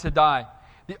willing to die.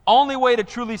 The only way to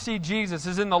truly see Jesus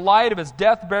is in the light of his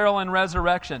death, burial, and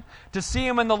resurrection. To see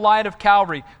him in the light of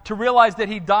Calvary. To realize that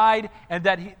he died and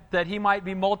that he might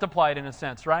be multiplied in a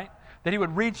sense, right? That he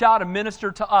would reach out and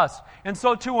minister to us. And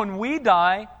so too, when we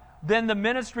die, then the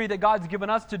ministry that God's given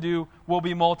us to do will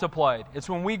be multiplied. It's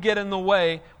when we get in the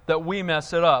way that we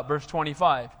mess it up. Verse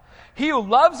 25. He who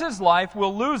loves his life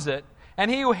will lose it, and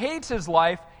he who hates his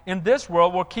life in this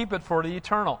world will keep it for the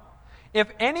eternal.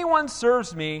 If anyone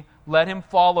serves me, let him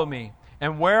follow me.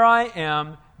 And where I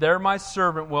am, there my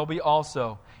servant will be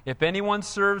also. If anyone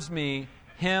serves me,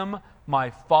 him my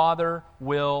Father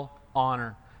will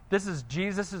honor. This is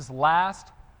Jesus' last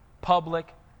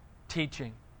public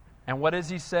teaching. And what does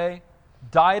he say?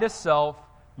 Die to self,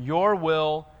 your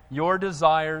will, your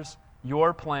desires,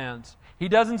 your plans. He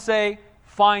doesn't say,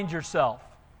 find yourself.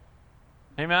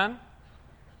 Amen?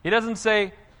 He doesn't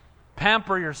say,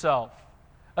 pamper yourself,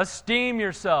 esteem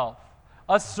yourself,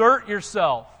 assert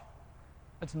yourself.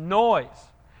 It's noise.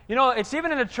 It's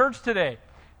even in the church today.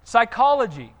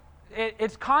 Psychology.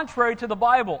 it's contrary to the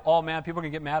Bible. Oh man, people are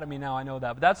going to get mad at me now, I know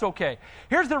that, but that's okay.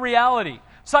 Here's the reality.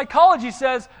 Psychology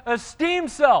says esteem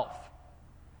self.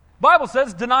 Bible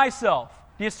says deny self.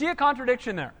 Do you see a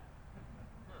contradiction there?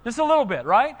 Just a little bit,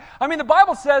 right? I mean, the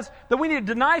Bible says that we need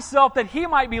to deny self that He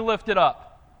might be lifted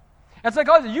up. And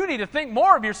psychology, you need to think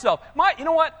more of yourself. You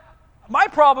know what? My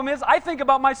problem is I think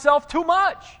about myself too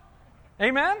much.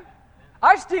 Amen?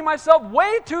 I esteem myself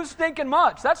way too stinking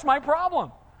much. That's my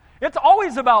problem. It's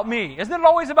always about me. Isn't it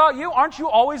always about you? Aren't you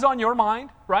always on your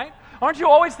mind, right? Aren't you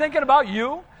always thinking about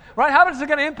you, right? How is it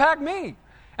going to impact me?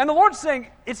 And the Lord's saying,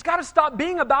 it's got to stop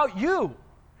being about you.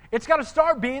 It's got to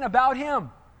start being about Him.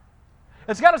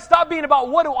 It's got to stop being about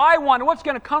what do I want and what's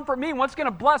going to comfort me and what's going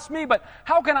to bless me, but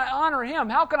how can I honor Him?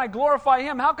 How can I glorify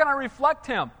Him? How can I reflect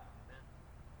Him?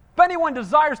 If anyone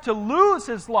desires to lose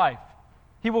his life,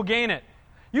 he will gain it.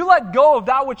 You let go of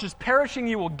that which is perishing,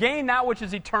 you will gain that which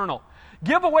is eternal.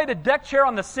 Give away the deck chair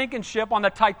on the sinking ship, on the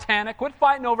Titanic. Quit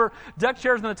fighting over deck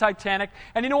chairs on the Titanic.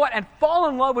 And you know what? And fall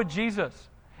in love with Jesus.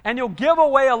 And you'll give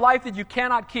away a life that you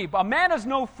cannot keep. A man is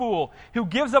no fool who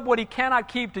gives up what he cannot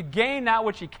keep to gain that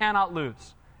which he cannot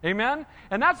lose. Amen?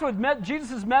 And that's what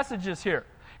Jesus' message is here.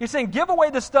 He's saying, give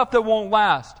away the stuff that won't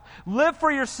last. Live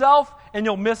for yourself and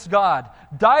you'll miss God.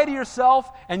 Die to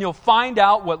yourself and you'll find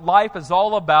out what life is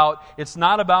all about. It's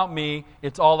not about me,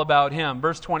 it's all about Him.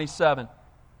 Verse 27.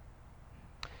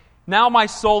 Now my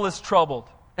soul is troubled.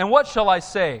 And what shall I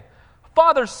say?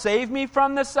 Father, save me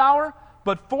from this hour.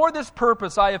 But for this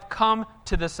purpose I have come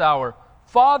to this hour.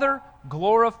 Father,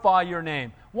 glorify your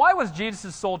name. Why was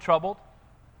Jesus' soul troubled?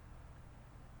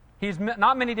 He's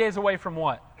not many days away from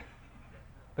what?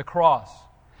 The cross.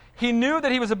 He knew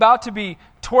that He was about to be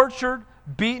tortured,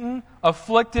 beaten,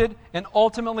 afflicted, and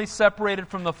ultimately separated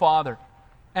from the Father.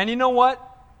 And you know what?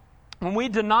 When we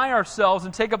deny ourselves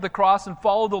and take up the cross and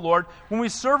follow the Lord, when we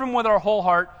serve Him with our whole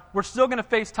heart, we're still going to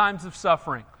face times of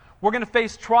suffering. We're going to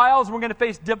face trials. We're going to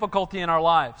face difficulty in our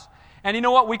lives. And you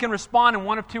know what? We can respond in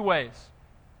one of two ways.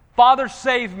 Father,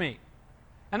 save me.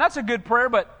 And that's a good prayer,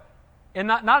 but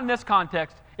not in this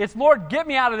context. It's, Lord, get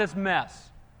me out of this mess.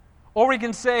 Or we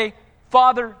can say,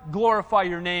 Father, glorify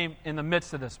your name in the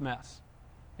midst of this mess.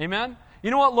 Amen? You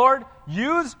know what, Lord?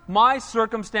 Use my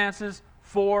circumstances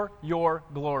for your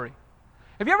glory.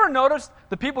 Have you ever noticed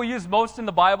the people used most in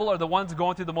the Bible are the ones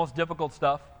going through the most difficult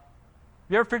stuff?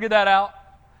 Have you ever figured that out?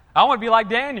 I want to be like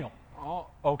Daniel. Oh,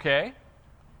 okay.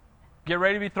 Get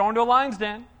ready to be thrown to a lion's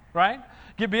den, right?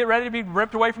 Get ready to be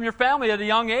ripped away from your family at a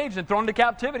young age and thrown into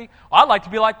captivity. I'd like to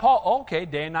be like Paul. Oh, okay,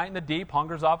 day and night in the deep,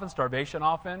 hunger's often, starvation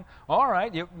often. All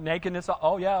right, nakedness.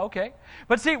 Oh, yeah, okay.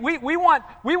 But see, we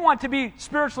want to be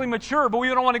spiritually mature, but we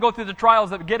don't want to go through the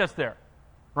trials that get us there,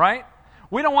 right?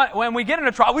 We don't want, when we get in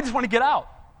a trial, we just want to get out.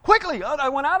 Quickly, I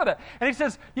went out of it. And he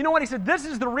says, you know what? He said, this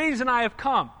is the reason I have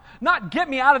come. Not get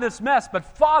me out of this mess, but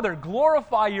Father,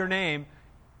 glorify your name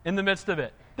in the midst of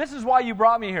it. This is why you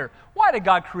brought me here. Why did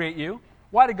God create you?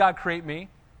 Why did God create me?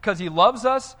 Because He loves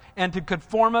us and to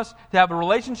conform us, to have a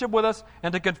relationship with us,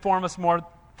 and to conform us more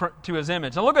to His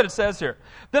image. And look what it says here.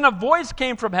 Then a voice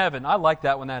came from heaven. I like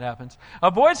that when that happens. A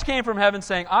voice came from heaven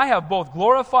saying, I have both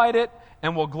glorified it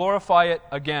and will glorify it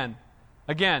again.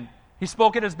 Again, He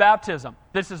spoke at His baptism.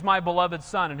 This is my beloved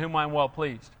Son in whom I am well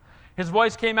pleased. His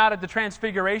voice came out at the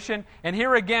transfiguration, and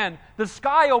here again, the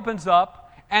sky opens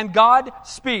up, and God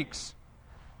speaks.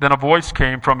 Then a voice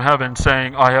came from heaven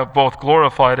saying, I have both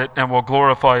glorified it and will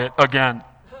glorify it again.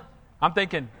 I'm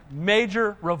thinking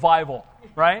major revival,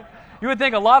 right? You would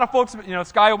think a lot of folks,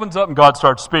 sky opens up and God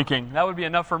starts speaking. That would be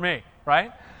enough for me,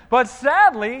 right? But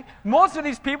sadly, most of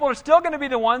these people are still going to be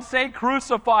the ones saying,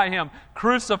 crucify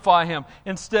Him,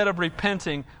 instead of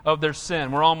repenting of their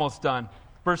sin. We're almost done.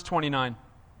 Verse 29.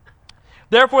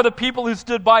 Therefore the people who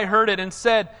stood by heard it and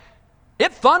said,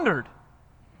 it thundered.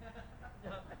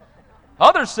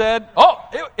 Others said, oh,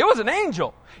 it was an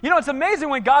angel. It's amazing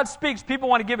when God speaks, people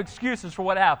want to give excuses for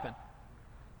what happened.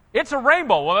 It's a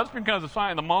rainbow. Well, that's because of the sign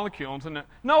of the molecules.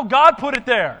 No, God put it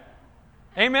there.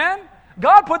 Amen?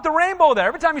 God put the rainbow there.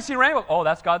 Every time you see a rainbow, oh,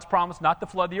 that's God's promise not to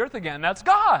flood the earth again. That's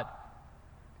God.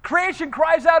 Creation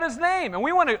cries out His name. And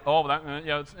we want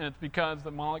to, it's because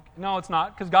the molecule. No, it's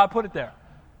not, because God put it there.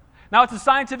 Now, it's a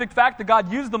scientific fact that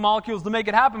God used the molecules to make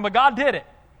it happen, but God did it.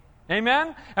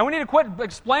 Amen? And we need to quit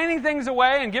explaining things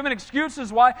away and giving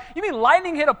excuses why. You mean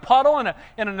lightning hit a puddle and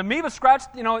an amoeba scratched,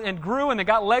 and grew and they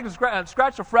got legs and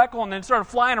scratched a freckle and then started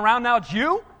flying around, now it's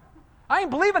you? I ain't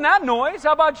believing that noise.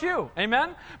 How about you?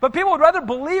 Amen? But people would rather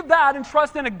believe that and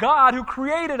trust in a God who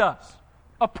created us.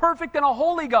 A perfect and a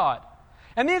holy God.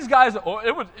 And these guys, it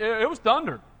was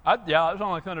thunder. It was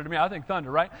only like thunder to me. I think thunder,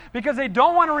 right? Because they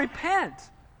don't want to repent.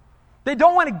 They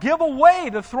don't want to give away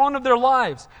the throne of their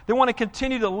lives. They want to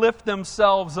continue to lift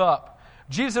themselves up.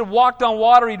 Jesus had walked on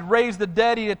water, He'd raised the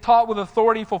dead, He had taught with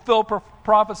authority, fulfilled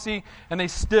prophecy, and they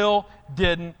still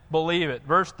didn't believe it.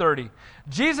 Verse 30.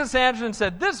 Jesus answered and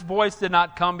said, "This voice did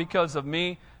not come because of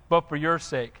me, but for your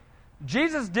sake."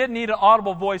 Jesus didn't need an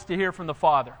audible voice to hear from the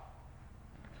Father.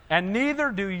 And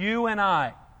neither do you and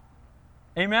I.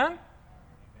 Amen?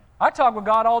 I talk with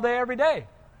God all day, every day.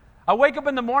 I wake up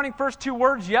in the morning, first 2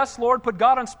 words, "Yes, Lord," put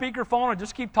God on speakerphone and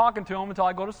just keep talking to Him until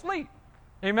I go to sleep.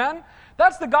 Amen?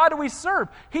 That's the God that we serve.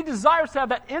 He desires to have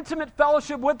that intimate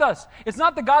fellowship with us. It's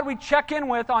not the God we check in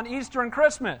with on Easter and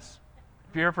Christmas.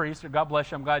 If you're here for Easter, God bless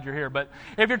you, I'm glad you're here. But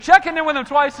if you're checking in with Him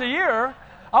twice a year,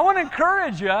 I want to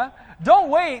encourage you, don't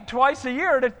wait twice a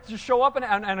year to show up.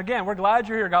 And again, we're glad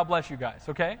you're here. God bless you guys,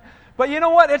 okay? But you know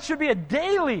what? It should be a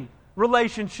daily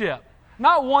relationship.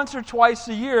 Not once or twice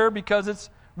a year because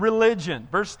it's religion.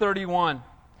 Verse 31.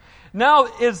 Now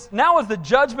is the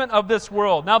judgment of this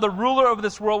world. Now the ruler of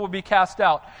this world will be cast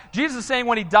out. Jesus is saying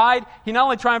when He died, He not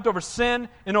only triumphed over sin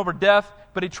and over death,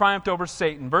 but He triumphed over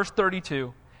Satan. Verse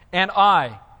 32. And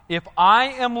I, if I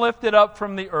am lifted up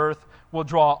from the earth, will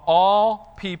draw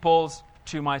all peoples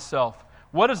to myself.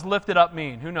 What does lifted up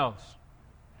mean? Who knows?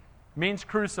 It means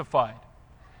crucified.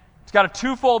 It's got a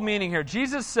twofold meaning here.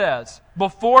 Jesus says,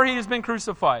 before He has been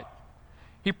crucified,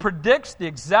 He predicts the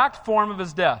exact form of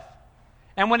His death.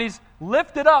 And when He's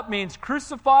lifted up means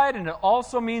crucified, and it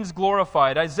also means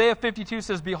glorified. Isaiah 52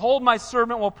 says, "Behold, my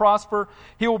servant will prosper.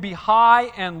 He will be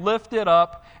high and lifted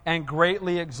up and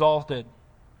greatly exalted."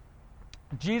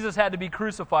 Jesus had to be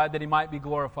crucified that He might be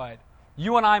glorified.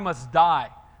 You and I must die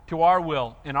to our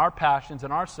will and our passions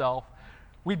and ourself.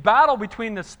 We battle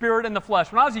between the spirit and the flesh.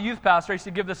 When I was a youth pastor, I used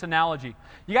to give this analogy.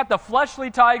 You got the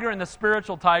fleshly tiger and the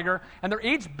spiritual tiger, and they're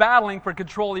each battling for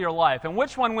control of your life. And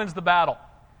which one wins the battle?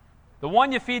 The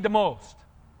one you feed the most.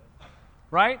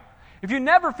 Right? If you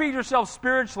never feed yourself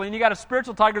spiritually, and you got a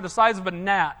spiritual tiger the size of a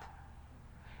gnat,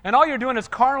 and all you're doing is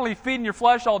carnally feeding your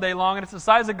flesh all day long, and it's the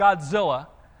size of Godzilla,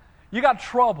 you got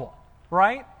trouble.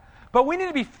 Right? But we need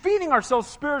to be feeding ourselves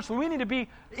spiritually. We need to be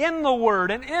in the Word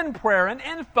and in prayer and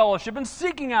in fellowship and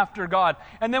seeking after God.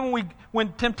 And then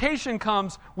when temptation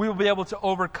comes, we will be able to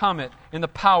overcome it in the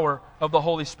power of the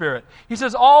Holy Spirit. He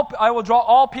says, I will draw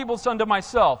all peoples unto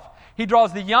myself. He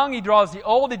draws the young, He draws the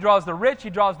old, He draws the rich, He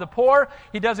draws the poor.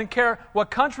 He doesn't care what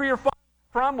country you're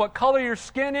from, what color your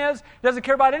skin is. He doesn't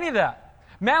care about any of that.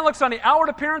 Man looks on the outward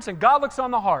appearance and God looks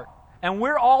on the heart. And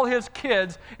we're all His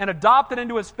kids and adopted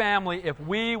into His family if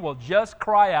we will just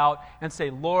cry out and say,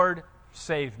 "Lord,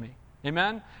 save me."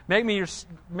 Amen? Make me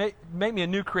a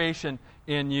new creation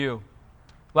in You.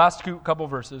 Last couple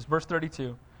verses. Verse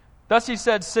 32. Thus He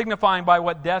said, signifying by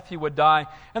what death He would die.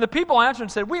 And the people answered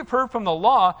and said, "We have heard from the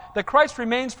law that Christ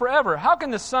remains forever. How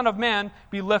can the Son of Man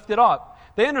be lifted up?"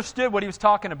 They understood what He was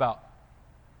talking about.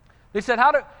 They said,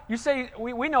 you say,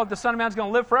 we know that the Son of Man is going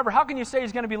to live forever. How can you say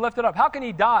He's going to be lifted up? How can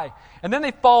He die? And then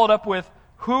they followed up with,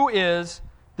 who is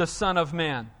the Son of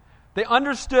Man? They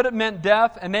understood it meant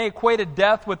death, and they equated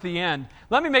death with the end.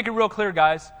 Let me make it real clear,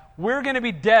 guys. We're going to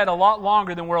be dead a lot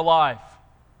longer than we're alive.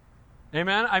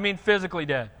 Amen? I mean physically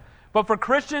dead. But for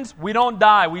Christians, we don't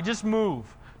die. We just move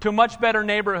to a much better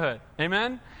neighborhood.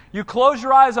 Amen? You close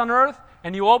your eyes on earth,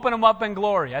 and you open them up in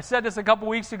glory. I said this a couple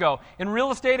weeks ago. In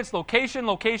real estate, it's location,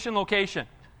 location, location.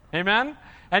 Amen?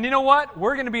 And you know what?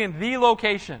 We're going to be in the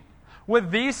location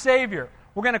with the Savior.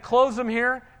 We're going to close them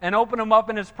here and open them up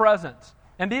in His presence.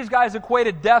 And these guys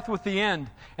equated death with the end,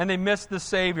 and they missed the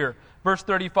Savior. Verse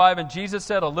 35, and Jesus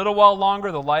said, "A little while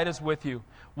longer, the light is with you.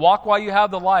 Walk while you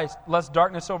have the light, lest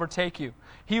darkness overtake you.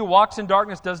 He who walks in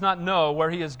darkness does not know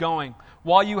where he is going.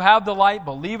 While you have the light,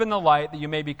 believe in the light, that you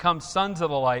may become sons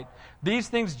of the light." These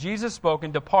things Jesus spoke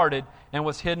and departed and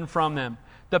was hidden from them.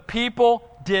 The people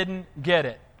didn't get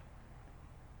it.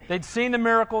 They'd seen the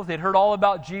miracles, they'd heard all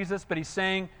about Jesus, but He's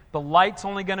saying, the light's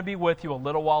only going to be with you a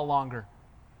little while longer.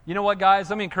 You know what, guys?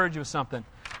 Let me encourage you with something.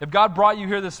 If God brought you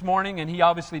here this morning, and He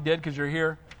obviously did because you're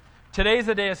here, today's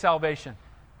the day of salvation.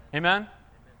 Amen?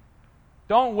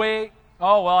 Don't wait.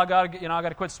 Oh, well, I got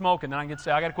to quit smoking. Then I can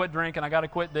say, I got to quit drinking. I got to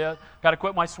quit this. Got to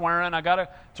quit my swearing. I got to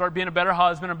start being a better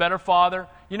husband, a better father.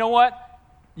 You know what?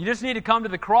 You just need to come to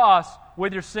the cross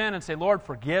with your sin and say, "Lord,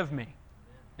 forgive me."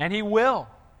 And He will.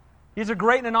 He's a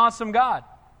great and an awesome God.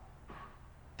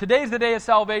 Today's the day of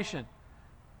salvation.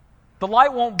 The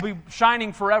light won't be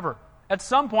shining forever. At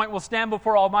some point, we'll stand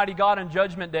before Almighty God on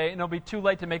Judgment Day, and it'll be too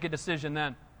late to make a decision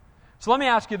then. So let me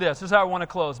ask you this. This is how I want to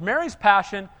close. Mary's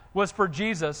passion was for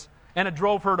Jesus, and it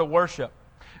drove her to worship.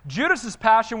 Judas's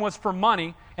passion was for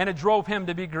money, and it drove him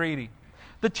to be greedy.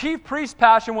 The chief priest's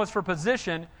passion was for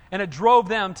position, and it drove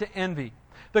them to envy.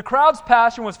 The crowd's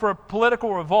passion was for a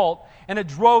political revolt, and it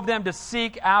drove them to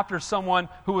seek after someone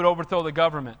who would overthrow the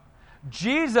government.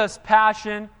 Jesus'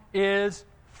 passion is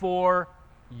for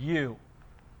you.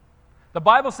 The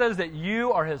Bible says that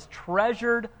you are His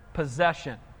treasured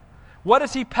possession. What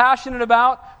is He passionate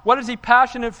about? What is He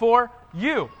passionate for?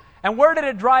 You. And where did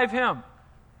it drive Him?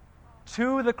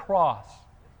 To the cross.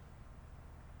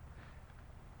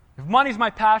 If money's my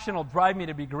passion, it'll drive me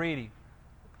to be greedy.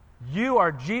 You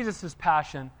are Jesus'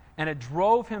 passion, and it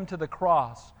drove Him to the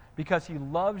cross because He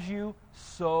loves you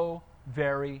so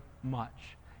very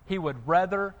much. He would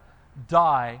rather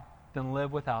die than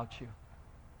live without you.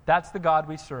 That's the God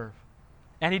we serve.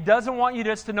 And He doesn't want you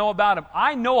just to know about Him.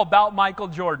 I know about Michael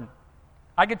Jordan.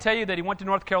 I could tell you that he went to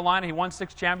North Carolina, he won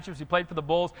 6 championships, he played for the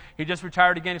Bulls, he just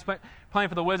retired again, he's playing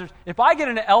for the Wizards. If I get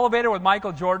in an elevator with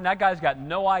Michael Jordan, that guy's got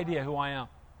no idea who I am.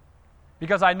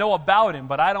 Because I know about him,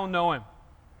 but I don't know him.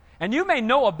 And you may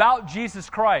know about Jesus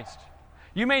Christ.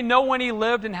 You may know when He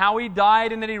lived and how He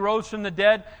died and that He rose from the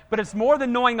dead, but it's more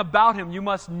than knowing about Him. You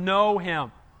must know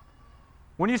Him.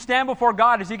 When you stand before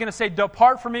God, is He going to say,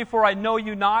 "Depart from me, for I know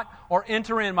you not," or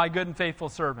 "Enter in, my good and faithful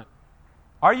servant"?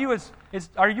 Are you His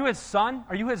son?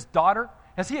 Are you His daughter?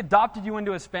 Has He adopted you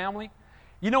into His family?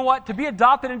 You know what? To be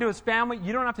adopted into His family,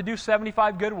 you don't have to do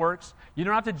 75 good works. You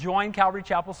don't have to join Calvary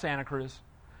Chapel Santa Cruz.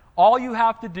 All you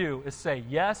have to do is say,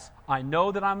 "Yes, I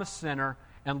know that I'm a sinner,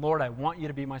 and Lord, I want you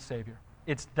to be my Savior."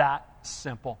 It's that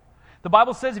simple. The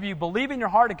Bible says if you believe in your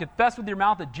heart and confess with your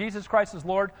mouth that Jesus Christ is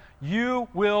Lord, you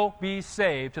will be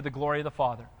saved to the glory of the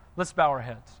Father. Let's bow our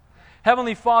heads.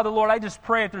 Heavenly Father, Lord, I just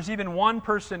pray if there's even one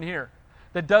person here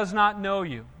that does not know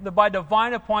You, that by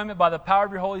divine appointment, by the power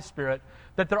of Your Holy Spirit,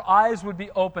 that their eyes would be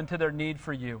open to their need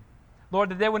for You. Lord,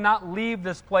 that they would not leave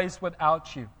this place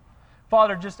without You.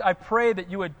 Father, I pray that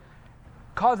You would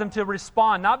cause them to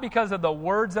respond, not because of the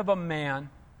words of a man,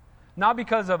 not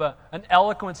because of an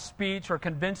eloquent speech or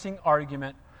convincing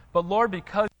argument, but Lord,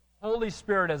 because the Holy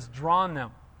Spirit has drawn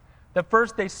them. That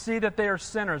first they see that they are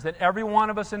sinners, that every one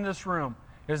of us in this room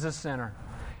is a sinner.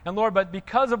 And Lord, but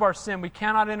because of our sin, we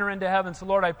cannot enter into heaven. So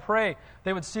Lord, I pray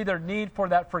they would see their need for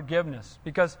that forgiveness,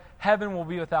 because heaven will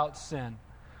be without sin.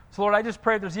 So Lord, I just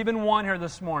pray if there's even one here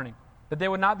this morning, that they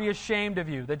would not be ashamed of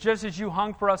You, that just as You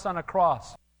hung for us on a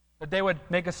cross, that they would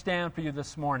make a stand for You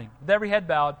this morning. With every head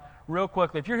bowed, real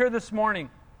quickly. If you're here this morning,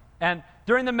 and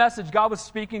during the message, God was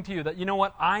speaking to you that, you know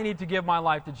what, I need to give my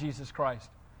life to Jesus Christ.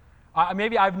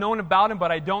 Maybe I've known about Him,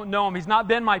 but I don't know Him. He's not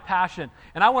been my passion.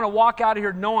 And I want to walk out of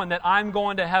here knowing that I'm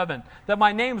going to heaven, that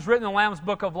my name's written in the Lamb's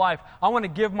Book of Life. I want to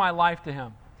give my life to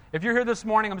Him. If you're here this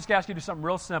morning, I'm just going to ask you to do something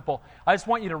real simple. I just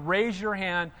want you to raise your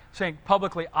hand saying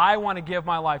publicly, "I want to give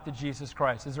my life to Jesus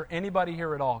Christ." Is there anybody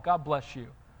here at all? God bless you.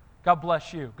 God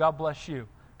bless you. God bless you.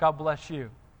 God bless you.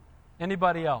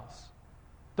 Anybody else?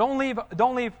 Don't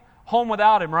leave home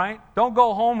without Him, right? Don't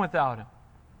go home without Him.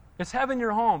 Is heaven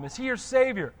your home? Is He your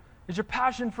Savior? Is your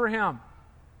passion for Him?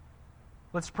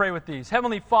 Let's pray with these.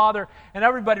 Heavenly Father, and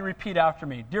everybody repeat after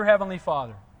me. Dear Heavenly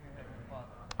Father,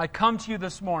 I come to You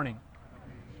this morning,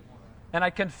 and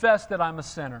I confess that I'm a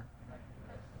sinner.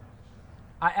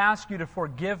 I ask You to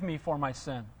forgive me for my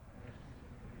sin,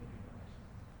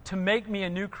 to make me a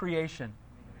new creation,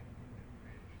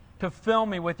 to fill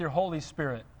me with Your Holy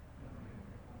Spirit.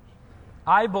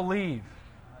 I believe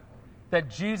that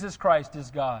Jesus Christ is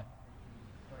God,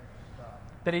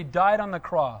 that He died on the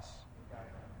cross,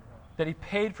 that He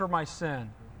paid for my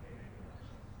sin,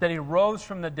 that He rose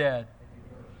from the dead,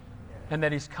 and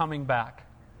that He's coming back.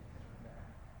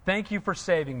 Thank You for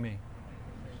saving me.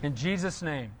 In Jesus'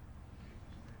 name,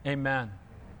 amen.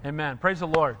 Amen. Praise the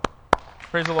Lord.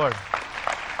 Praise the Lord.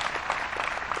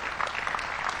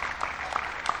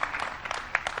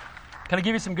 Can I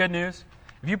give you some good news?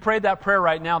 If you prayed that prayer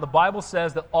right now, the Bible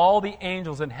says that all the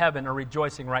angels in heaven are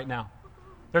rejoicing right now.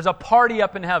 There's a party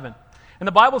up in heaven. And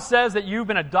the Bible says that you've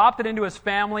been adopted into His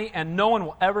family and no one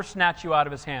will ever snatch you out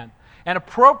of His hand. And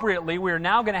appropriately, we are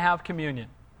now going to have communion.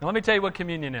 Now let me tell you what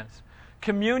communion is.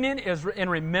 Communion is in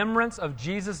remembrance of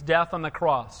Jesus' death on the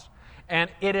cross.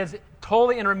 And it is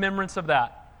totally in remembrance of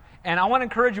that. And I want to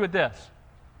encourage you with this.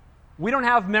 We don't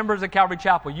have members at Calvary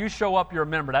Chapel. You show up, you're a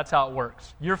member. That's how it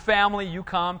works. Your family, you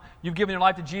come, you've given your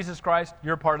life to Jesus Christ,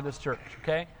 you're a part of this church,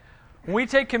 okay? When we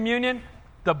take communion,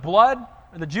 the blood,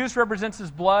 the juice represents His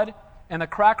blood, and the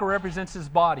cracker represents His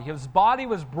body. His body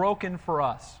was broken for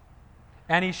us,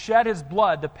 and He shed His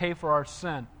blood to pay for our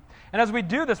sin. And as we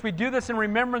do this in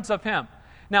remembrance of Him.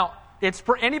 Now, it's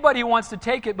for anybody who wants to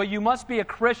take it, but you must be a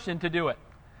Christian to do it,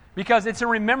 because it's in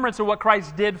remembrance of what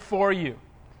Christ did for you.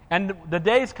 And the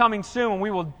day is coming soon when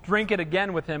we will drink it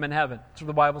again with Him in heaven. That's what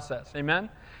the Bible says. Amen?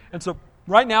 And so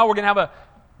Right now, we're going to have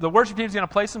the worship team is going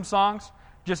to play some songs.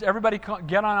 Just everybody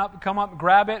get on up, come up,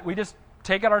 grab it. We just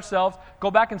take it ourselves.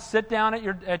 Go back and sit down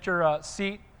at your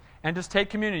seat and just take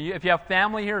communion. If you have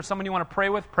family here or someone you want to pray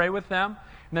with them.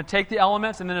 And then take the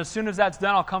elements, and then as soon as that's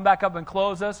done, I'll come back up and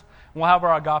close us, and we'll have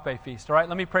our agape feast. All right,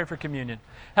 let me pray for communion.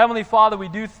 Heavenly Father, we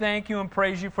do thank you and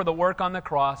praise you for the work on the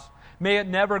cross. May it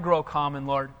never grow common,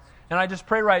 Lord. And I just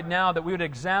pray right now that we would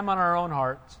examine our own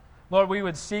hearts. Lord, we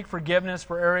would seek forgiveness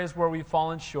for areas where we've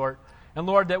fallen short. And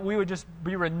Lord, that we would just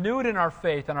be renewed in our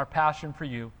faith and our passion for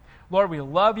you. Lord, we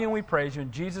love you and we praise you.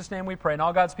 In Jesus' name we pray. And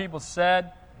all God's people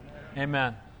said, Amen.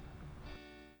 Amen.